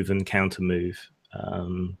move and counter move.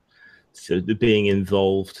 So being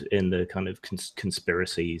involved in the kind of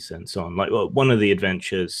conspiracies and so on. Like, well, one of the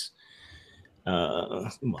adventures,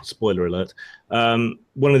 spoiler alert,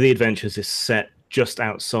 one of the adventures is set just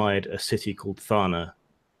outside a city called Thana.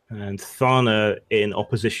 And Thana, in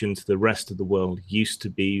opposition to the rest of the world, used to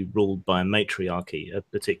be ruled by a matriarchy, a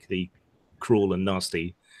particularly cruel and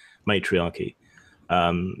nasty matriarchy.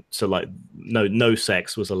 So like no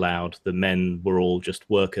sex was allowed. The men were all just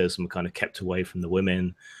workers and were kind of kept away from the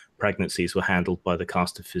women. Pregnancies were handled by the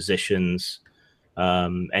cast of physicians.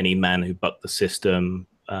 Any man who bucked the system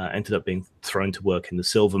ended up being thrown to work in the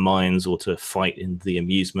silver mines or to fight in the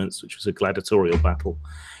amusements, which was a gladiatorial battle.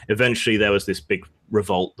 Eventually, there was this big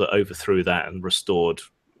revolt that overthrew that and restored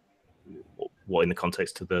what in the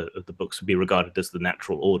context of the books would be regarded as the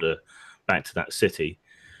natural order back to that city.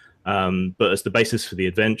 But as the basis for the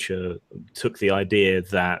adventure, took the idea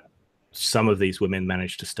that some of these women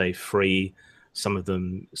managed to stay free, some of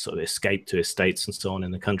them sort of escaped to estates and so on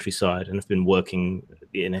in the countryside, and have been working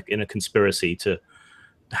in a conspiracy to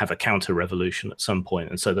have a counter revolution at some point.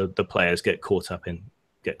 And so the players get caught up in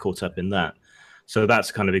that. So that's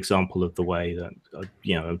a kind of example of the way that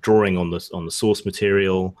drawing on the source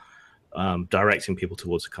material, directing people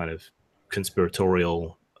towards a kind of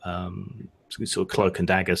conspiratorial sort of cloak and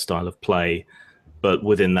dagger style of play, but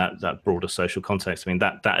within that broader social context. I mean,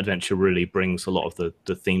 that adventure really brings a lot of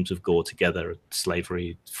the themes of Gore together: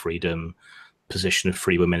 slavery, freedom, position of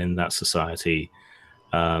free women in that society,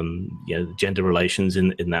 gender relations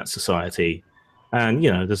in that society. And,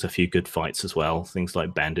 there's a few good fights as well, things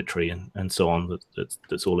like banditry and so on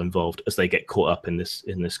that's all involved as they get caught up in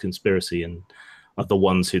this conspiracy, and are the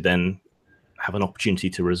ones who then have an opportunity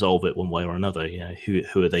to resolve it one way or another.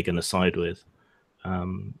 Who are they going to side with?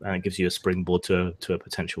 And it gives you a springboard to a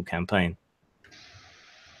potential campaign.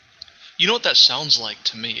 You know what that sounds like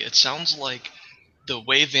to me? It sounds like the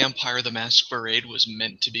way Vampire the Masquerade was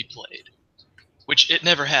meant to be played, which it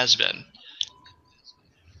never has been.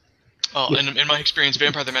 Oh, and in my experience,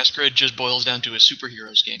 Vampire the Masquerade just boils down to a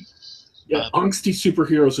superheroes game. Yeah, angsty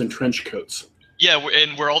superheroes in trench coats. Yeah,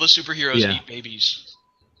 where all the superheroes eat babies.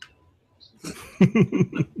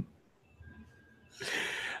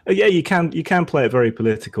 Yeah, you can play it very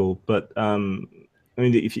political, but I mean,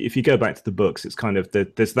 if you go back to the books, it's kind of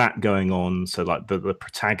there's that going on. So like the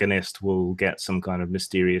protagonist will get some kind of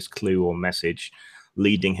mysterious clue or message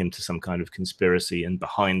leading him to some kind of conspiracy, and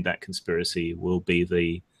behind that conspiracy will be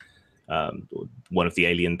one of the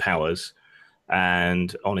alien powers.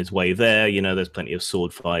 And on his way there, there's plenty of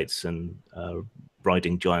sword fights and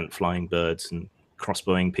riding giant flying birds and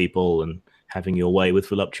crossbowing people and having your way with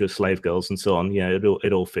voluptuous slave girls and so on.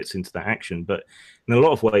 It all fits into that action. But in a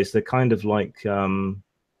lot of ways, they're kind of like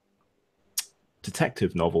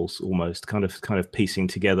detective novels, almost kind of piecing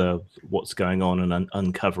together what's going on and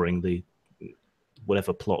uncovering the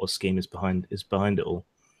whatever plot or scheme is behind it all.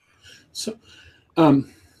 So,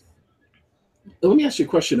 let me ask you a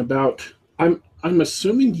question about. I'm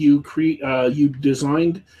assuming you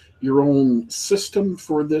designed your own system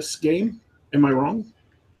for this game. Am I wrong?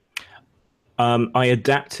 I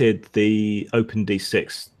adapted the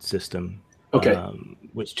OpenD6 system, okay,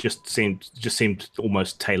 which just seemed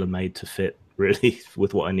almost tailor-made to fit really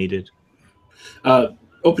with what I needed.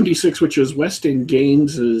 OpenD6, which is West End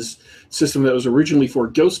Games' system that was originally for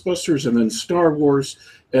Ghostbusters and then Star Wars,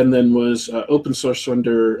 and then was open source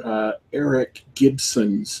under Eric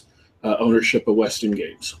Gibson's ownership of West End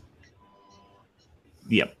Games.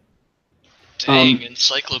 Yep. Dang,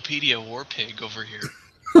 Encyclopedia Warpig over here.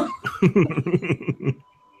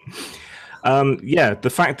 Yeah, the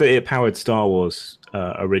fact that it powered Star Wars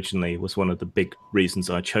originally was one of the big reasons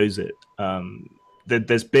I chose it.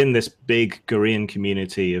 There's been this big Korean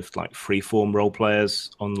community of like freeform role players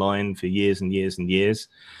online for years and years and years,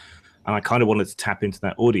 and I kind of wanted to tap into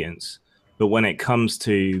that audience. But when it comes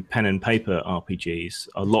to pen and paper RPGs,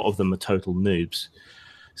 a lot of them are total noobs.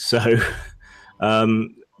 So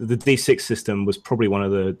the D6 system was probably one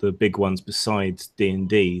of the big ones besides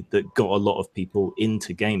D&D that got a lot of people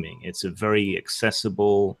into gaming. It's a very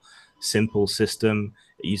accessible, simple system.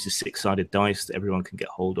 It uses 6-sided dice that everyone can get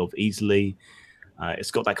hold of easily. It's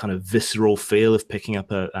got that kind of visceral feel of picking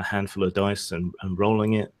up a handful of dice and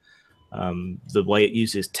rolling it. The way it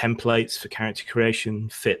uses templates for character creation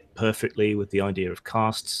fit perfectly with the idea of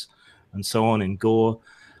casts and so on in Gore.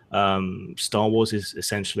 Star Wars is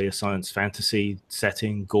essentially a science fantasy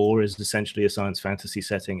setting. Gore is essentially a science fantasy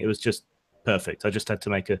setting. It was just perfect. I just had to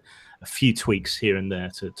make a few tweaks here and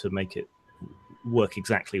there to make it work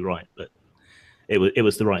exactly right, but it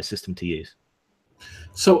was the right system to use.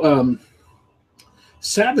 So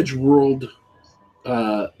Savage World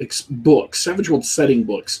books, Savage World setting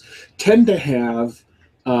books, tend to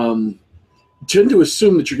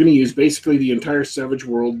assume that you're going to use basically the entire Savage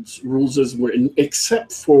World's rules as written,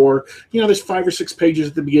 except for, there's 5 or 6 pages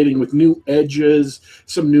at the beginning with new edges,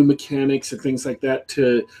 some new mechanics and things like that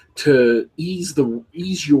to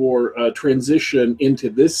ease your transition into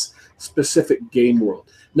this specific game world.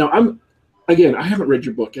 Now, I haven't read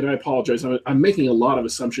your book, and I apologize. I'm making a lot of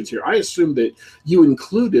assumptions here. I assume that you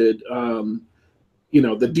included the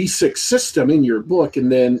D6 system in your book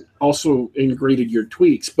and then also integrated your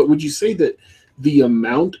tweaks. But would you say that the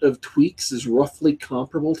amount of tweaks is roughly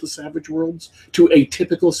comparable to a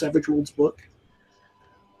typical Savage Worlds book?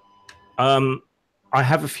 I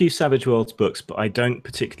have a few Savage Worlds books, but I don't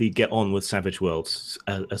particularly get on with Savage Worlds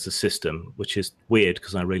as a system, which is weird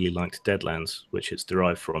because I really liked Deadlands, which it's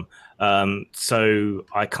derived from. So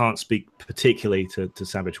I can't speak particularly to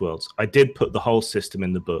Savage Worlds. I did put the whole system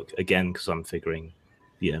in the book, again, because I'm figuring,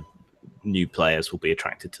 new players will be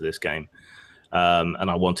attracted to this game. And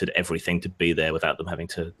I wanted everything to be there without them having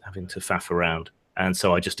to faff around. And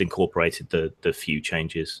so I just incorporated the few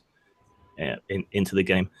changes into the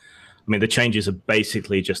game. I mean, the changes are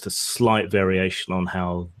basically just a slight variation on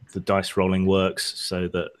how the dice rolling works, so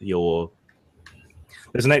that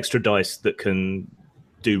there's an extra dice that can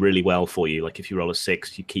do really well for you. Like if you roll a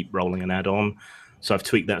 6, you keep rolling an add-on. So I've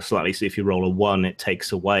tweaked that slightly. So if you roll a 1, it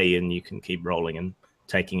takes away, and you can keep rolling and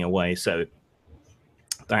taking away. So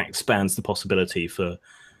that expands the possibility for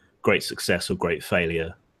great success or great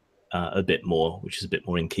failure a bit more, which is a bit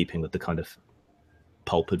more in keeping with the kind of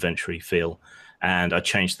pulp adventure-y feel. And I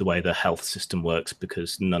changed the way the health system works,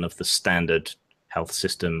 because none of the standard health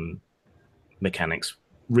system mechanics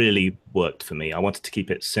really worked for me. I wanted to keep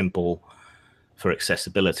it simple for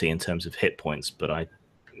accessibility in terms of hit points, but I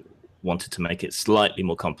wanted to make it slightly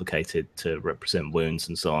more complicated to represent wounds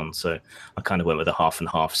and so on. So I kind of went with a half and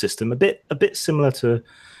half system, a bit similar to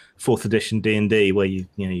 4th edition D&D, where you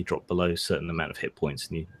drop below a certain amount of hit points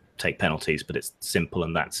and you take penalties, but it's simple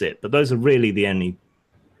and that's it. But those are really the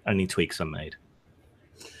only tweaks I made.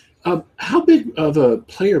 How big of a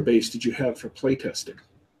player base did you have for playtesting?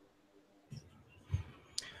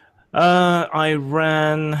 I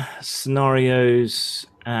ran scenarios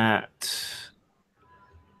at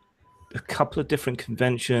a couple of different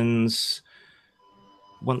conventions,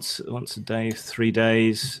 once a day, 3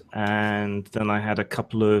 days, and then I had a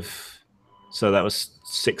couple of, so that was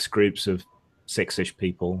 6 groups of 6-ish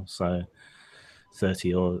people, so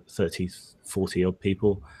 40 odd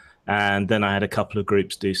people. And then I had a couple of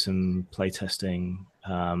groups do some playtesting,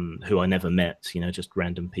 who I never met, just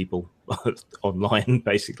random people online,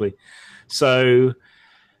 basically. So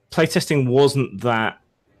playtesting wasn't that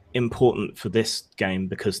important for this game,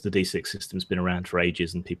 because the D6 system's been around for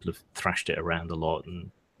ages and people have thrashed it around a lot,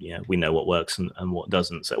 and we know what works and what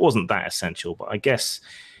doesn't. So it wasn't that essential. But I guess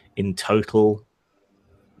in total,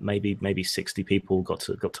 maybe 60 people got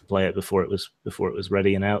to play it before it was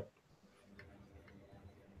ready and out.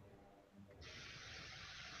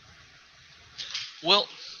 Well,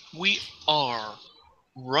 we are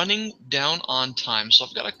running down on time, so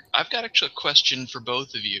I've got actually a question for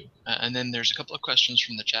both of you, and then there's a couple of questions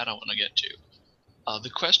from the chat I want to get to.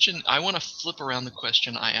 The question, I want to flip around the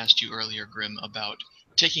question I asked you earlier, Grim, about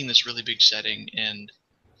taking this really big setting and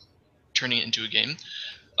turning it into a game.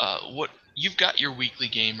 What you've got your weekly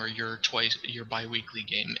game or your bi-weekly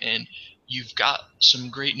game, and you've got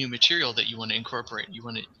some great new material that you want to incorporate.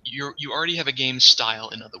 You already have a game style,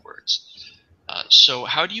 in other words. So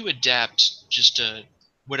how do you adapt just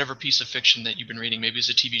whatever piece of fiction that you've been reading, maybe it's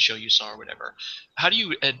a TV show you saw or whatever? How do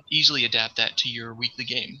you easily adapt that to your weekly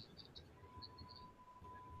game?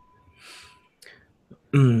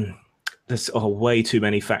 There's way too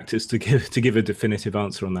many factors to give a definitive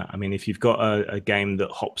answer on that. I mean, if you've got a game that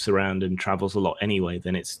hops around and travels a lot anyway,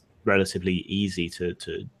 then it's relatively easy to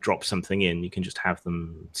drop something in. You can just have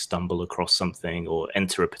them stumble across something or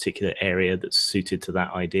enter a particular area that's suited to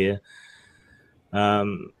that idea.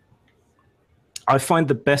 I find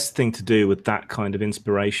the best thing to do with that kind of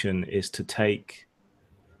inspiration is to take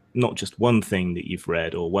not just one thing that you've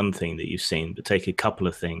read or one thing that you've seen, but take a couple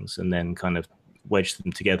of things and then kind of wedge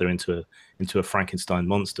them together into a Frankenstein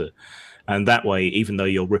monster. And that way, even though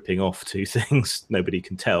you're ripping off 2 things, nobody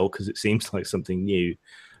can tell because it seems like something new.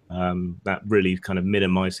 That really kind of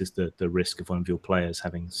minimizes the risk of one of your players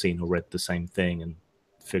having seen or read the same thing and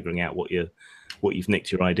figuring out what you've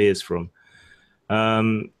nicked your ideas from.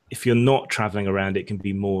 If you're not traveling around, it can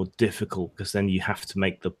be more difficult because then you have to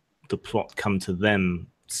make the plot come to them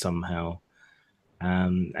somehow.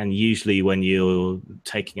 And usually when you're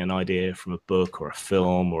taking an idea from a book or a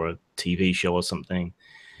film or a TV show or something,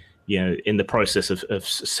 in the process of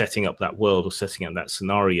setting up that world or setting up that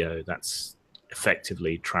scenario, that's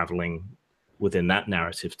effectively traveling within that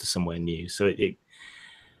narrative to somewhere new. So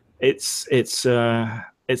it's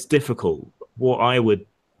difficult. What I would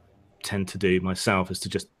tend to do myself is to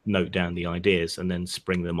just note down the ideas and then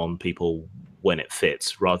spring them on people when it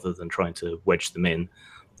fits, rather than trying to wedge them in.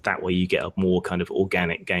 That way you get a more kind of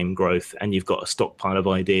organic game growth, and you've got a stockpile of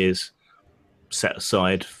ideas set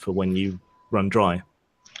aside for when you run dry.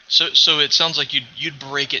 So it sounds like you'd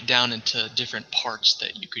break it down into different parts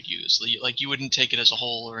that you could use. Like you wouldn't take it as a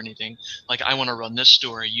whole or anything. Like, I want to run this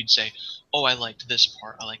story. You'd say, oh, I liked this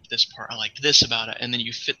part. I liked this part. I liked this about it. And then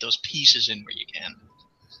you fit those pieces in where you can.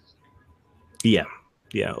 Yeah,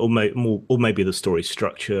 or maybe the story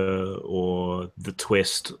structure or the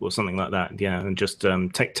twist or something like that. Yeah, and just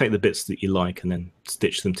take the bits that you like and then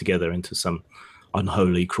stitch them together into some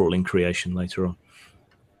unholy crawling creation later on.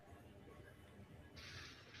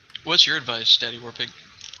 What's your advice, Daddy Warpig?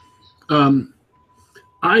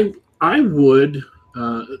 I would.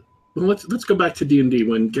 Well, let's go back to D&D.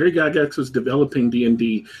 When Gary Gygax was developing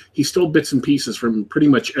D&D, he stole bits and pieces from pretty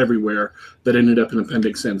much everywhere that ended up in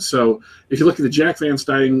Appendix N. So if you look at the Jack Vance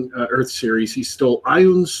Dying Earth series, he stole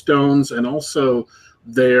Ioun Stones and also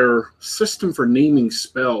their system for naming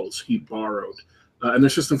spells he borrowed. and their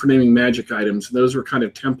system for naming magic items. Those were kind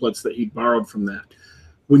of templates that he borrowed from that.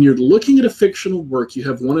 When you're looking at a fictional work, you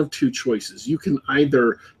have one of two choices. You can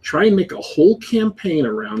either try and make a whole campaign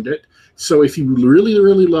around it. So if you really,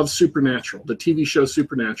 really love Supernatural, the TV show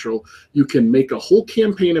Supernatural, you can make a whole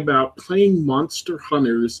campaign about playing monster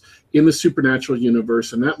hunters in the Supernatural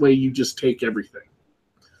universe, and that way you just take everything.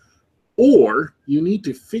 Or you need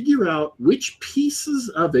to figure out which pieces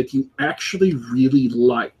of it you actually really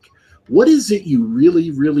like. What is it you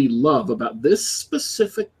really, really love about this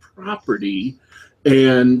specific property,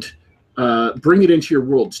 and bring it into your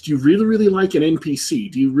worlds? Do you really, really like an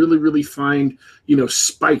NPC? Do you really, really find,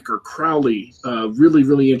 Spike or Crowley really,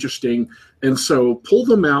 really interesting? And so pull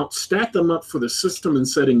them out, stack them up for the system and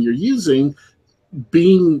setting you're using,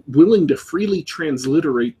 being willing to freely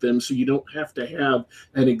transliterate them so you don't have to have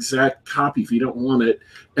an exact copy if you don't want it,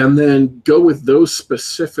 and then go with those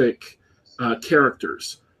specific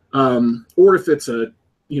characters. Or if it's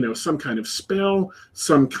some kind of spell,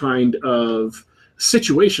 some kind of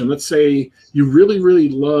situation. Let's say you really, really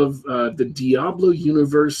love the Diablo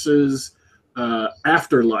universe's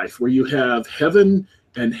afterlife, where you have heaven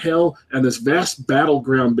and hell and this vast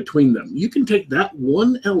battleground between them. You can take that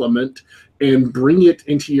one element and bring it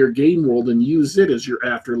into your game world and use it as your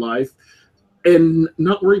afterlife and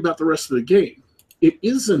not worry about the rest of the game. It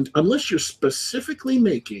isn't, unless you're specifically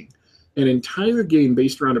making an entire game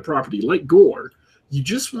based around a property like Gore, you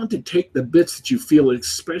just want to take the bits that you feel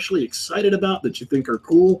especially excited about, that you think are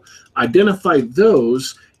cool, identify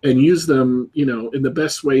those, and use them, in the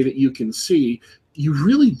best way that you can see. You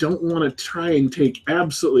really don't want to try and take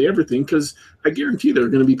absolutely everything, because I guarantee there are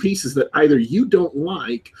going to be pieces that either you don't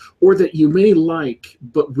like or that you may like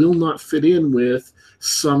but will not fit in with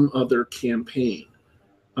some other campaign.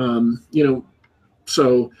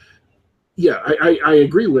 So yeah, I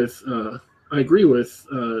agree with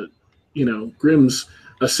Grimm's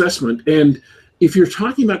assessment. And if you're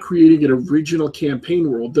talking about creating an original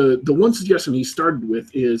campaign world, the one suggestion he started with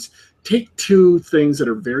is take two things that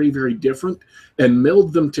are very, very different and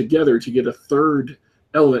meld them together to get a third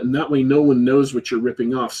element, and that way no one knows what you're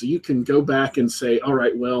ripping off. So you can go back and say, all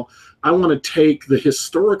right, well, I want to take the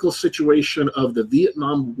historical situation of the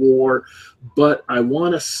Vietnam War, but I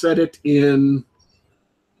want to set it in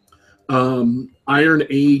Iron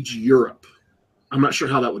Age Europe. I'm not sure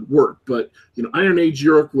how that would work, but Iron Age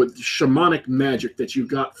Europe with shamanic magic that you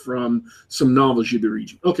got from some knowledge of the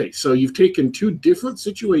region. Okay, so you've taken two different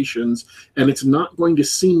situations, and it's not going to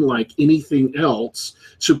seem like anything else.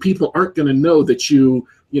 So people aren't going to know that you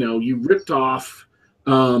ripped off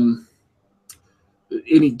any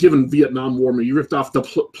given Vietnam War movie. You ripped off the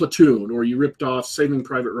Platoon, or you ripped off Saving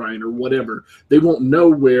Private Ryan, or whatever. They won't know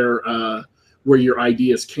where your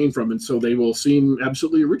ideas came from, and so they will seem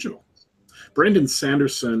absolutely original. Brandon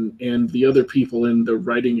Sanderson and the other people in the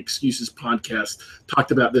Writing Excuses podcast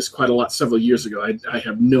talked about this quite a lot several years ago. I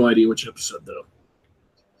have no idea which episode, though.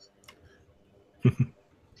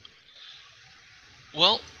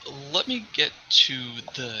 Well, let me get to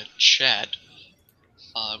the chat.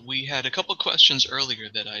 We had a couple questions earlier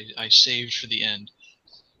that I saved for the end.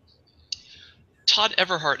 Todd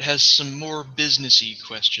Everhart has some more businessy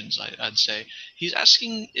questions, I'd say. He's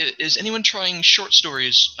asking, is anyone trying short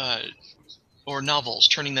stories or novels,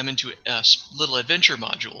 turning them into little adventure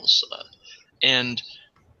modules? And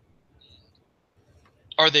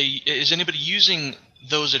is anybody using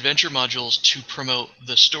those adventure modules to promote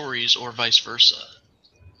the stories, or vice versa?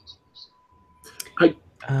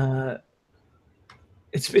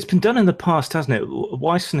 It's been done in the past, hasn't it?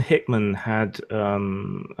 Weiss and Hickman had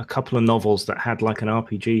a couple of novels that had like an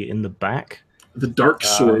RPG in the back. The Dark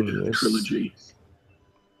Sword trilogy.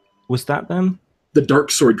 Was that them? The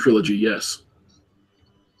Dark Sword trilogy, yes.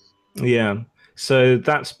 Yeah, so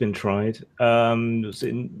that's been tried.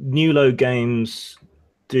 Nulo Games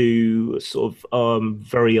do sort of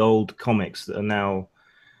very old comics that are now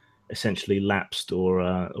essentially lapsed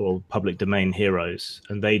or public domain heroes,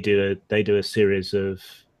 and they do a series of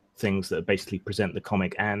things that basically present the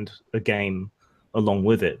comic and a game along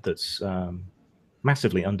with it. That's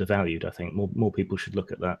massively undervalued. I think more people should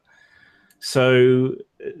look at that. So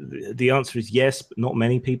the answer is yes, but not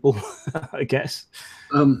many people, I guess.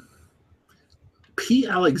 P.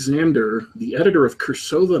 Alexander, the editor of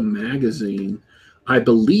Cursova magazine, I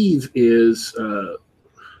believe is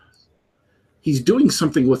he's doing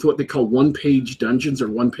something with what they call one-page dungeons or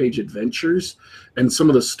one-page adventures, and some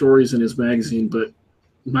of the stories in his magazine, but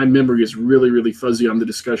my memory is really, really fuzzy on the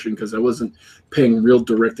discussion because I wasn't paying real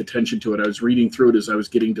direct attention to it. I was reading through it as I was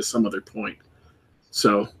getting to some other point.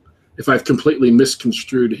 So If I've completely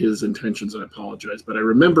misconstrued his intentions, I apologize. But I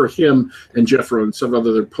remember him and Jeffro and some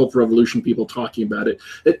other Pulp Revolution people talking about it.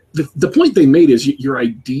 The point they made is your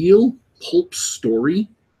ideal pulp story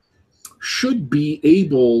should be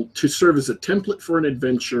able to serve as a template for an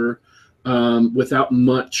adventure without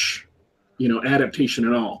much, adaptation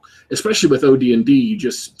at all. Especially with OD&D, you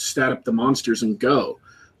just stat up the monsters and go.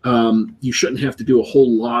 You shouldn't have to do a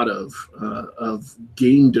whole lot of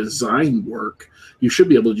game design work. You should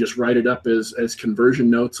be able to just write it up as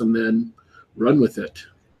conversion notes and then run with it.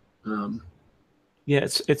 Yeah,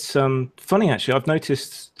 it's funny actually. I've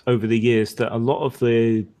noticed over the years that a lot of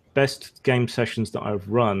the best game sessions that I've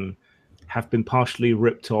run have been partially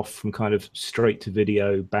ripped off from kind of straight to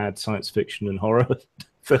video bad science fiction and horror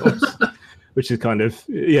films. Which is kind of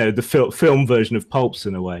the film version of pulps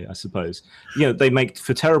in a way, I suppose. They make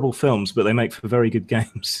for terrible films, but they make for very good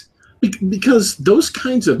games. Because those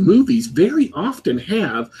kinds of movies very often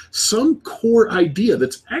have some core idea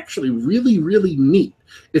that's actually really, really neat.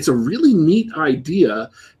 It's a really neat idea,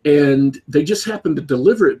 and they just happen to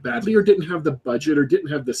deliver it badly, or didn't have the budget, or didn't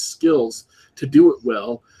have the skills to do it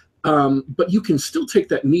well. But you can still take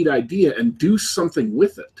that neat idea and do something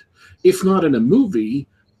with it. If not in a movie,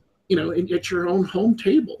 at your own home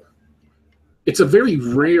table. It's a very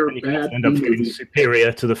rare bad movie.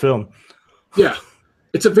 Superior to the film. Yeah.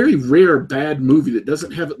 It's a very rare bad movie that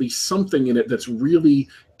doesn't have at least something in it that's really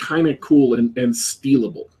kind of cool and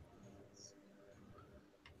stealable.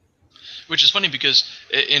 Which is funny because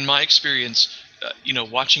in my experience,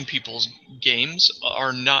 watching people's games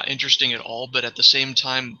are not interesting at all, but at the same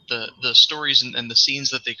time, the stories and the scenes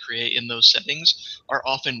that they create in those settings are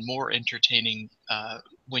often more entertaining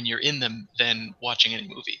when you're in them than watching any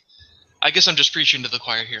movie. I guess I'm just preaching to the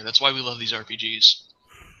choir here. That's why we love these RPGs.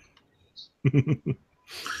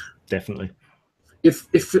 Definitely.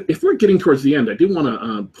 If we're getting towards the end, I do want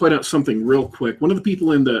to point out something real quick. One of the people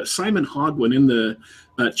Simon Hogwin in the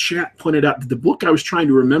chat pointed out that the book I was trying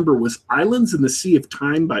to remember was Islands in the Sea of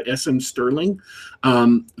Time by S.M. Stirling.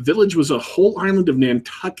 Village was a whole island of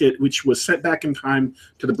Nantucket, which was set back in time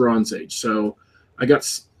to the Bronze Age. So I got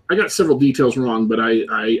several details wrong, but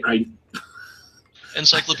I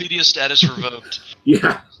Encyclopedia status revoked.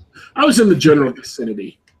 Yeah, I was in the general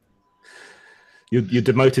vicinity. You're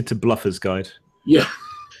demoted to Bluffer's Guide. Yeah.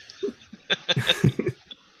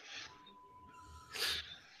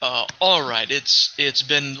 All right. It's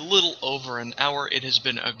been a little over an hour. It has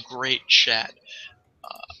been a great chat.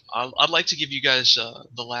 I'd like to give you guys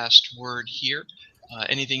the last word here.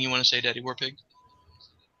 Anything you want to say, Daddy Warpig?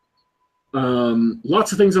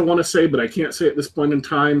 Lots of things I want to say, but I can't say at this point in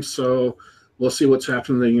time. So we'll see what's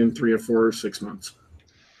happening in 3 or 4 or 6 months.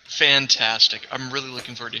 Fantastic. I'm really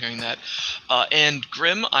looking forward to hearing that. And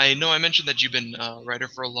Grim, I know I mentioned that you've been a writer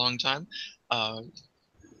for a long time.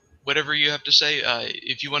 Whatever you have to say,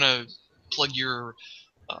 if you want to plug your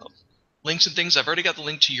links and things, I've already got the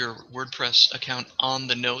link to your WordPress account on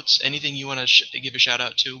the notes. Anything you want to give a shout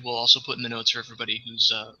out to, we'll also put in the notes for everybody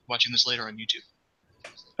who's watching this later on YouTube.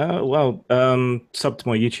 Sub to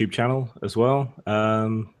my YouTube channel as well.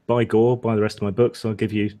 Buy Gore, buy the rest of my books. I'll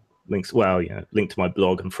give you links. Link to my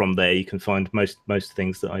blog, and from there you can find most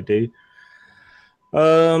things that I do.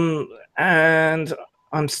 And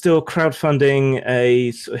I'm still crowdfunding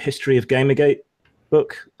a sort of history of Gamergate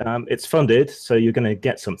book. It's funded, so you're going to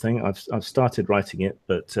get something. I've started writing it,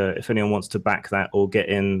 but if anyone wants to back that or get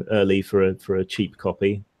in early for a cheap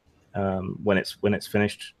copy, when it's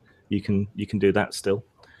finished, you can do that still.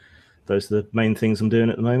 Those are the main things I'm doing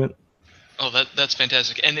at the moment. Oh, that's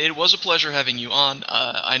fantastic. And it was a pleasure having you on.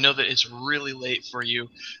 I know that it's really late for you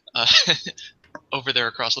over there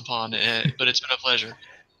across the pond, but it's been a pleasure.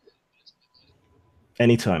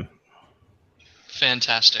 Anytime.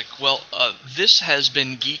 Fantastic. Well, this has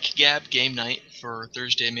been Geek Gab Game Night for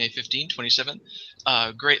Thursday, May 15, 2027.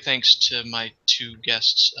 Great thanks to my two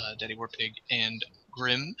guests, Daddy Warpig and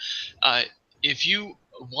Grim. If you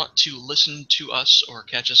want to listen to us or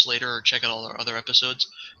catch us later or check out all our other episodes,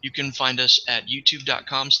 you can find us at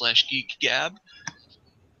youtube.com/geekgab.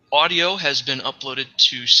 Audio has been uploaded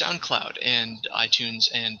to SoundCloud and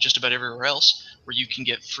iTunes and just about everywhere else where you can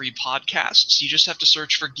get free podcasts. You just have to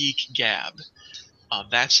search for Geek Gab.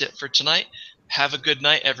 That's it for tonight. Have a good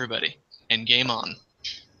night, everybody, and game on.